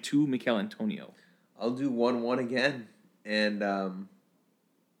 West Ham 2, Mikel Antonio. I'll do 1-1 again. And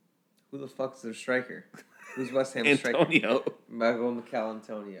who the fuck's their striker? Who's West Ham's striker? Antonio. Mikel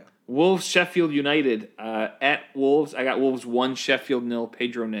Antonio. Wolves, Sheffield United at Wolves. I got Wolves 1, Sheffield 0.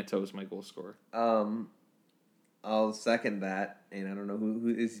 Pedro Neto is my goal scorer. I'll second that, and I don't know who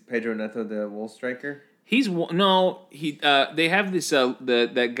is Pedro Neto, the Wolves striker. They have this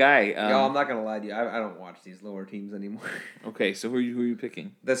that guy. Yo, I'm not gonna lie to you. I don't watch these lower teams anymore. Okay, so who are you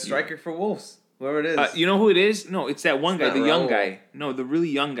picking? The striker for Wolves, whoever it is. You know who it is? No, it's that one guy, the young guy. No, the really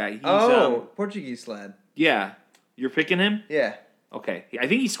young guy. He's, Portuguese lad. Yeah, you're picking him? Yeah. Okay, I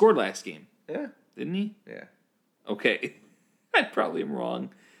think he scored last game. Yeah. Didn't he? Yeah. Okay, I probably am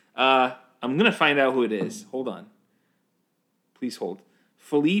wrong. I'm gonna find out who it is. Hold on. Please hold.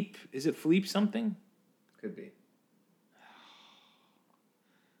 Philippe, is it Philippe something? Could be.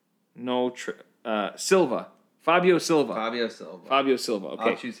 No, Silva. Fabio Silva. Fabio Silva. Okay.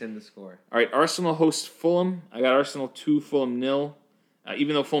 I'll choose him to score. All right, Arsenal hosts Fulham. I got Arsenal 2, Fulham 0.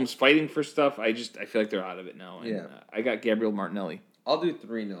 Even though Fulham's fighting for stuff, I feel like they're out of it now. And, I got Gabriel Martinelli. I'll do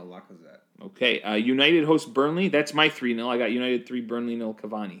 3-0 Lacazette. Okay. United hosts Burnley. That's my 3-0. I got United 3, Burnley 0,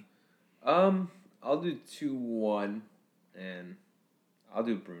 Cavani. I'll do 2-1, and I'll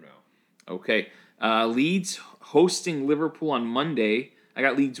do Bruno. Okay. Leeds hosting Liverpool on Monday. I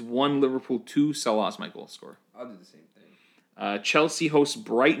got Leeds 1, Liverpool 2. Salah's my goal scorer. I'll do the same thing. Chelsea hosts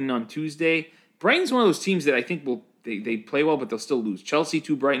Brighton on Tuesday. Brighton's one of those teams that I think they play well, but they'll still lose. Chelsea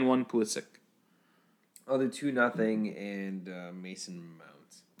 2, Brighton 1, Pulisic. I'll do 2-0 and Mason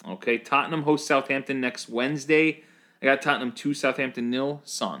Mount. Okay. Tottenham hosts Southampton next Wednesday. I got Tottenham 2, Southampton 0,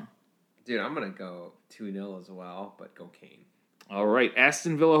 Son. Dude, I'm going to go 2-0 as well, but go Kane. All right.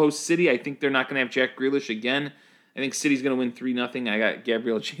 Aston Villa hosts City. I think they're not going to have Jack Grealish again. I think City's going to win 3-0. I got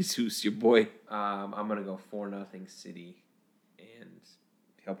Gabriel Jesus, your boy. I'm going to go 4-0 City. And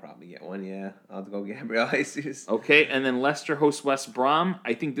he'll probably get one, yeah. I'll go Gabriel Jesus. Okay, and then Leicester hosts West Brom.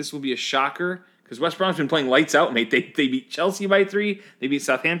 I think this will be a shocker because West Brom's been playing lights out, mate. They beat Chelsea by 3. They beat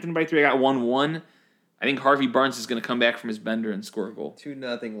Southampton by 3. I got 1-1. I think Harvey Barnes is going to come back from his bender and score a goal.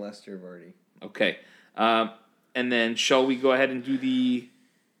 2-0 Leicester, Vardy. Okay. And then shall we go ahead and do the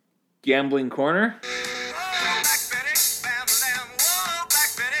gambling corner?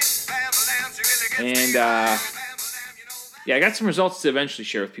 And, I got some results to eventually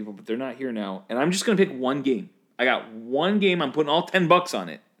share with people, but they're not here now. And I'm just going to pick one game. I got one game. I'm putting all $10 on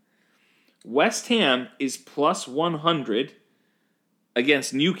it. West Ham is plus 100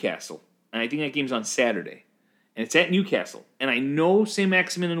 against Newcastle. And I think that game's on Saturday. And it's at Newcastle. And I know St.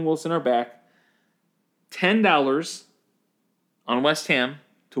 Maximin and Wilson are back. $10 on West Ham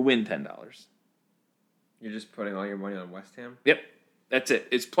to win $10. You're just putting all your money on West Ham? Yep. That's it.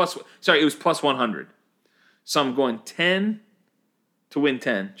 It was plus 100. So I'm going 10 to win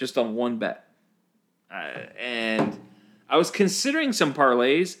 10 just on one bet. And I was considering some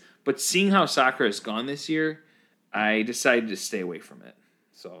parlays, but seeing how soccer has gone this year, I decided to stay away from it.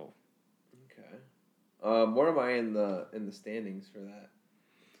 So, okay. Where am I in the standings for that?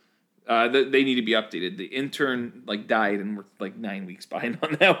 They need to be updated. The intern died, and we're 9 weeks behind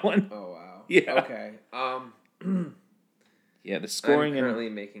on that one. Oh wow. Yeah. Okay. Yeah, the scoring. I'm currently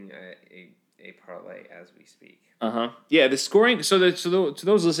making a parlay as we speak. Yeah, the scoring. So to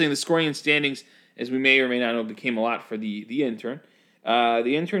those listening, the scoring and standings, as we may or may not know, became a lot for the intern.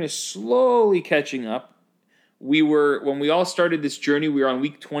 The intern is slowly catching up. When we all started this journey, we were on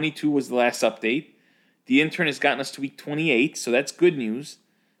week 22 was the last update. The intern has gotten us to week 28, so that's good news.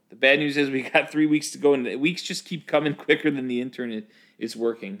 The bad news is we got 3 weeks to go, and the weeks just keep coming quicker than the intern is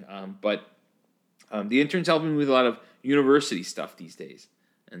working. But the intern's helping me with a lot of university stuff these days,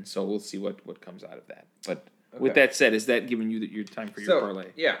 and so we'll see what comes out of that. But with that said, is that giving you your time for your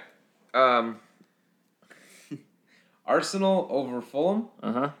parlay? Yeah. Arsenal over Fulham.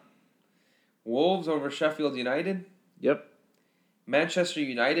 Wolves over Sheffield United. Yep. Manchester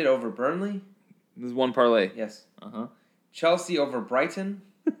United over Burnley. This is one parlay. Yes. Chelsea over Brighton.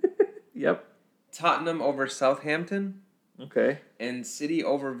 Yep. Tottenham over Southampton. Okay. And City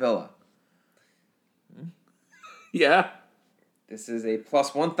over Villa. Yeah. This is a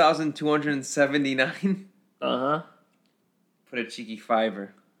plus 1,279. Put a cheeky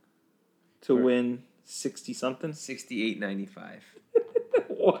fiver. To win 60-something? 68.95.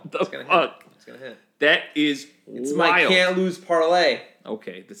 What the fuck? It's going to hit. That is It's wild. my can't-lose parlay.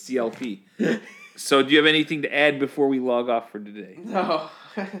 Okay, the CLP. So do you have anything to add before we log off for today? No.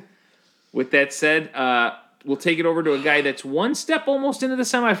 With that said, we'll take it over to a guy that's one step almost into the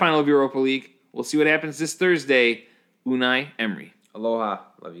semifinal of Europa League. We'll see what happens this Thursday. Unai Emery. Aloha.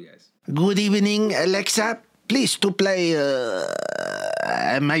 Love you guys. Good evening, Alexa. Please to play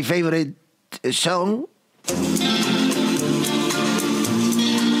my favorite song.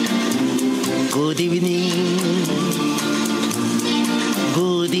 Good evening.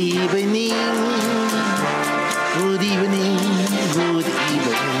 Good evening. Good evening. Good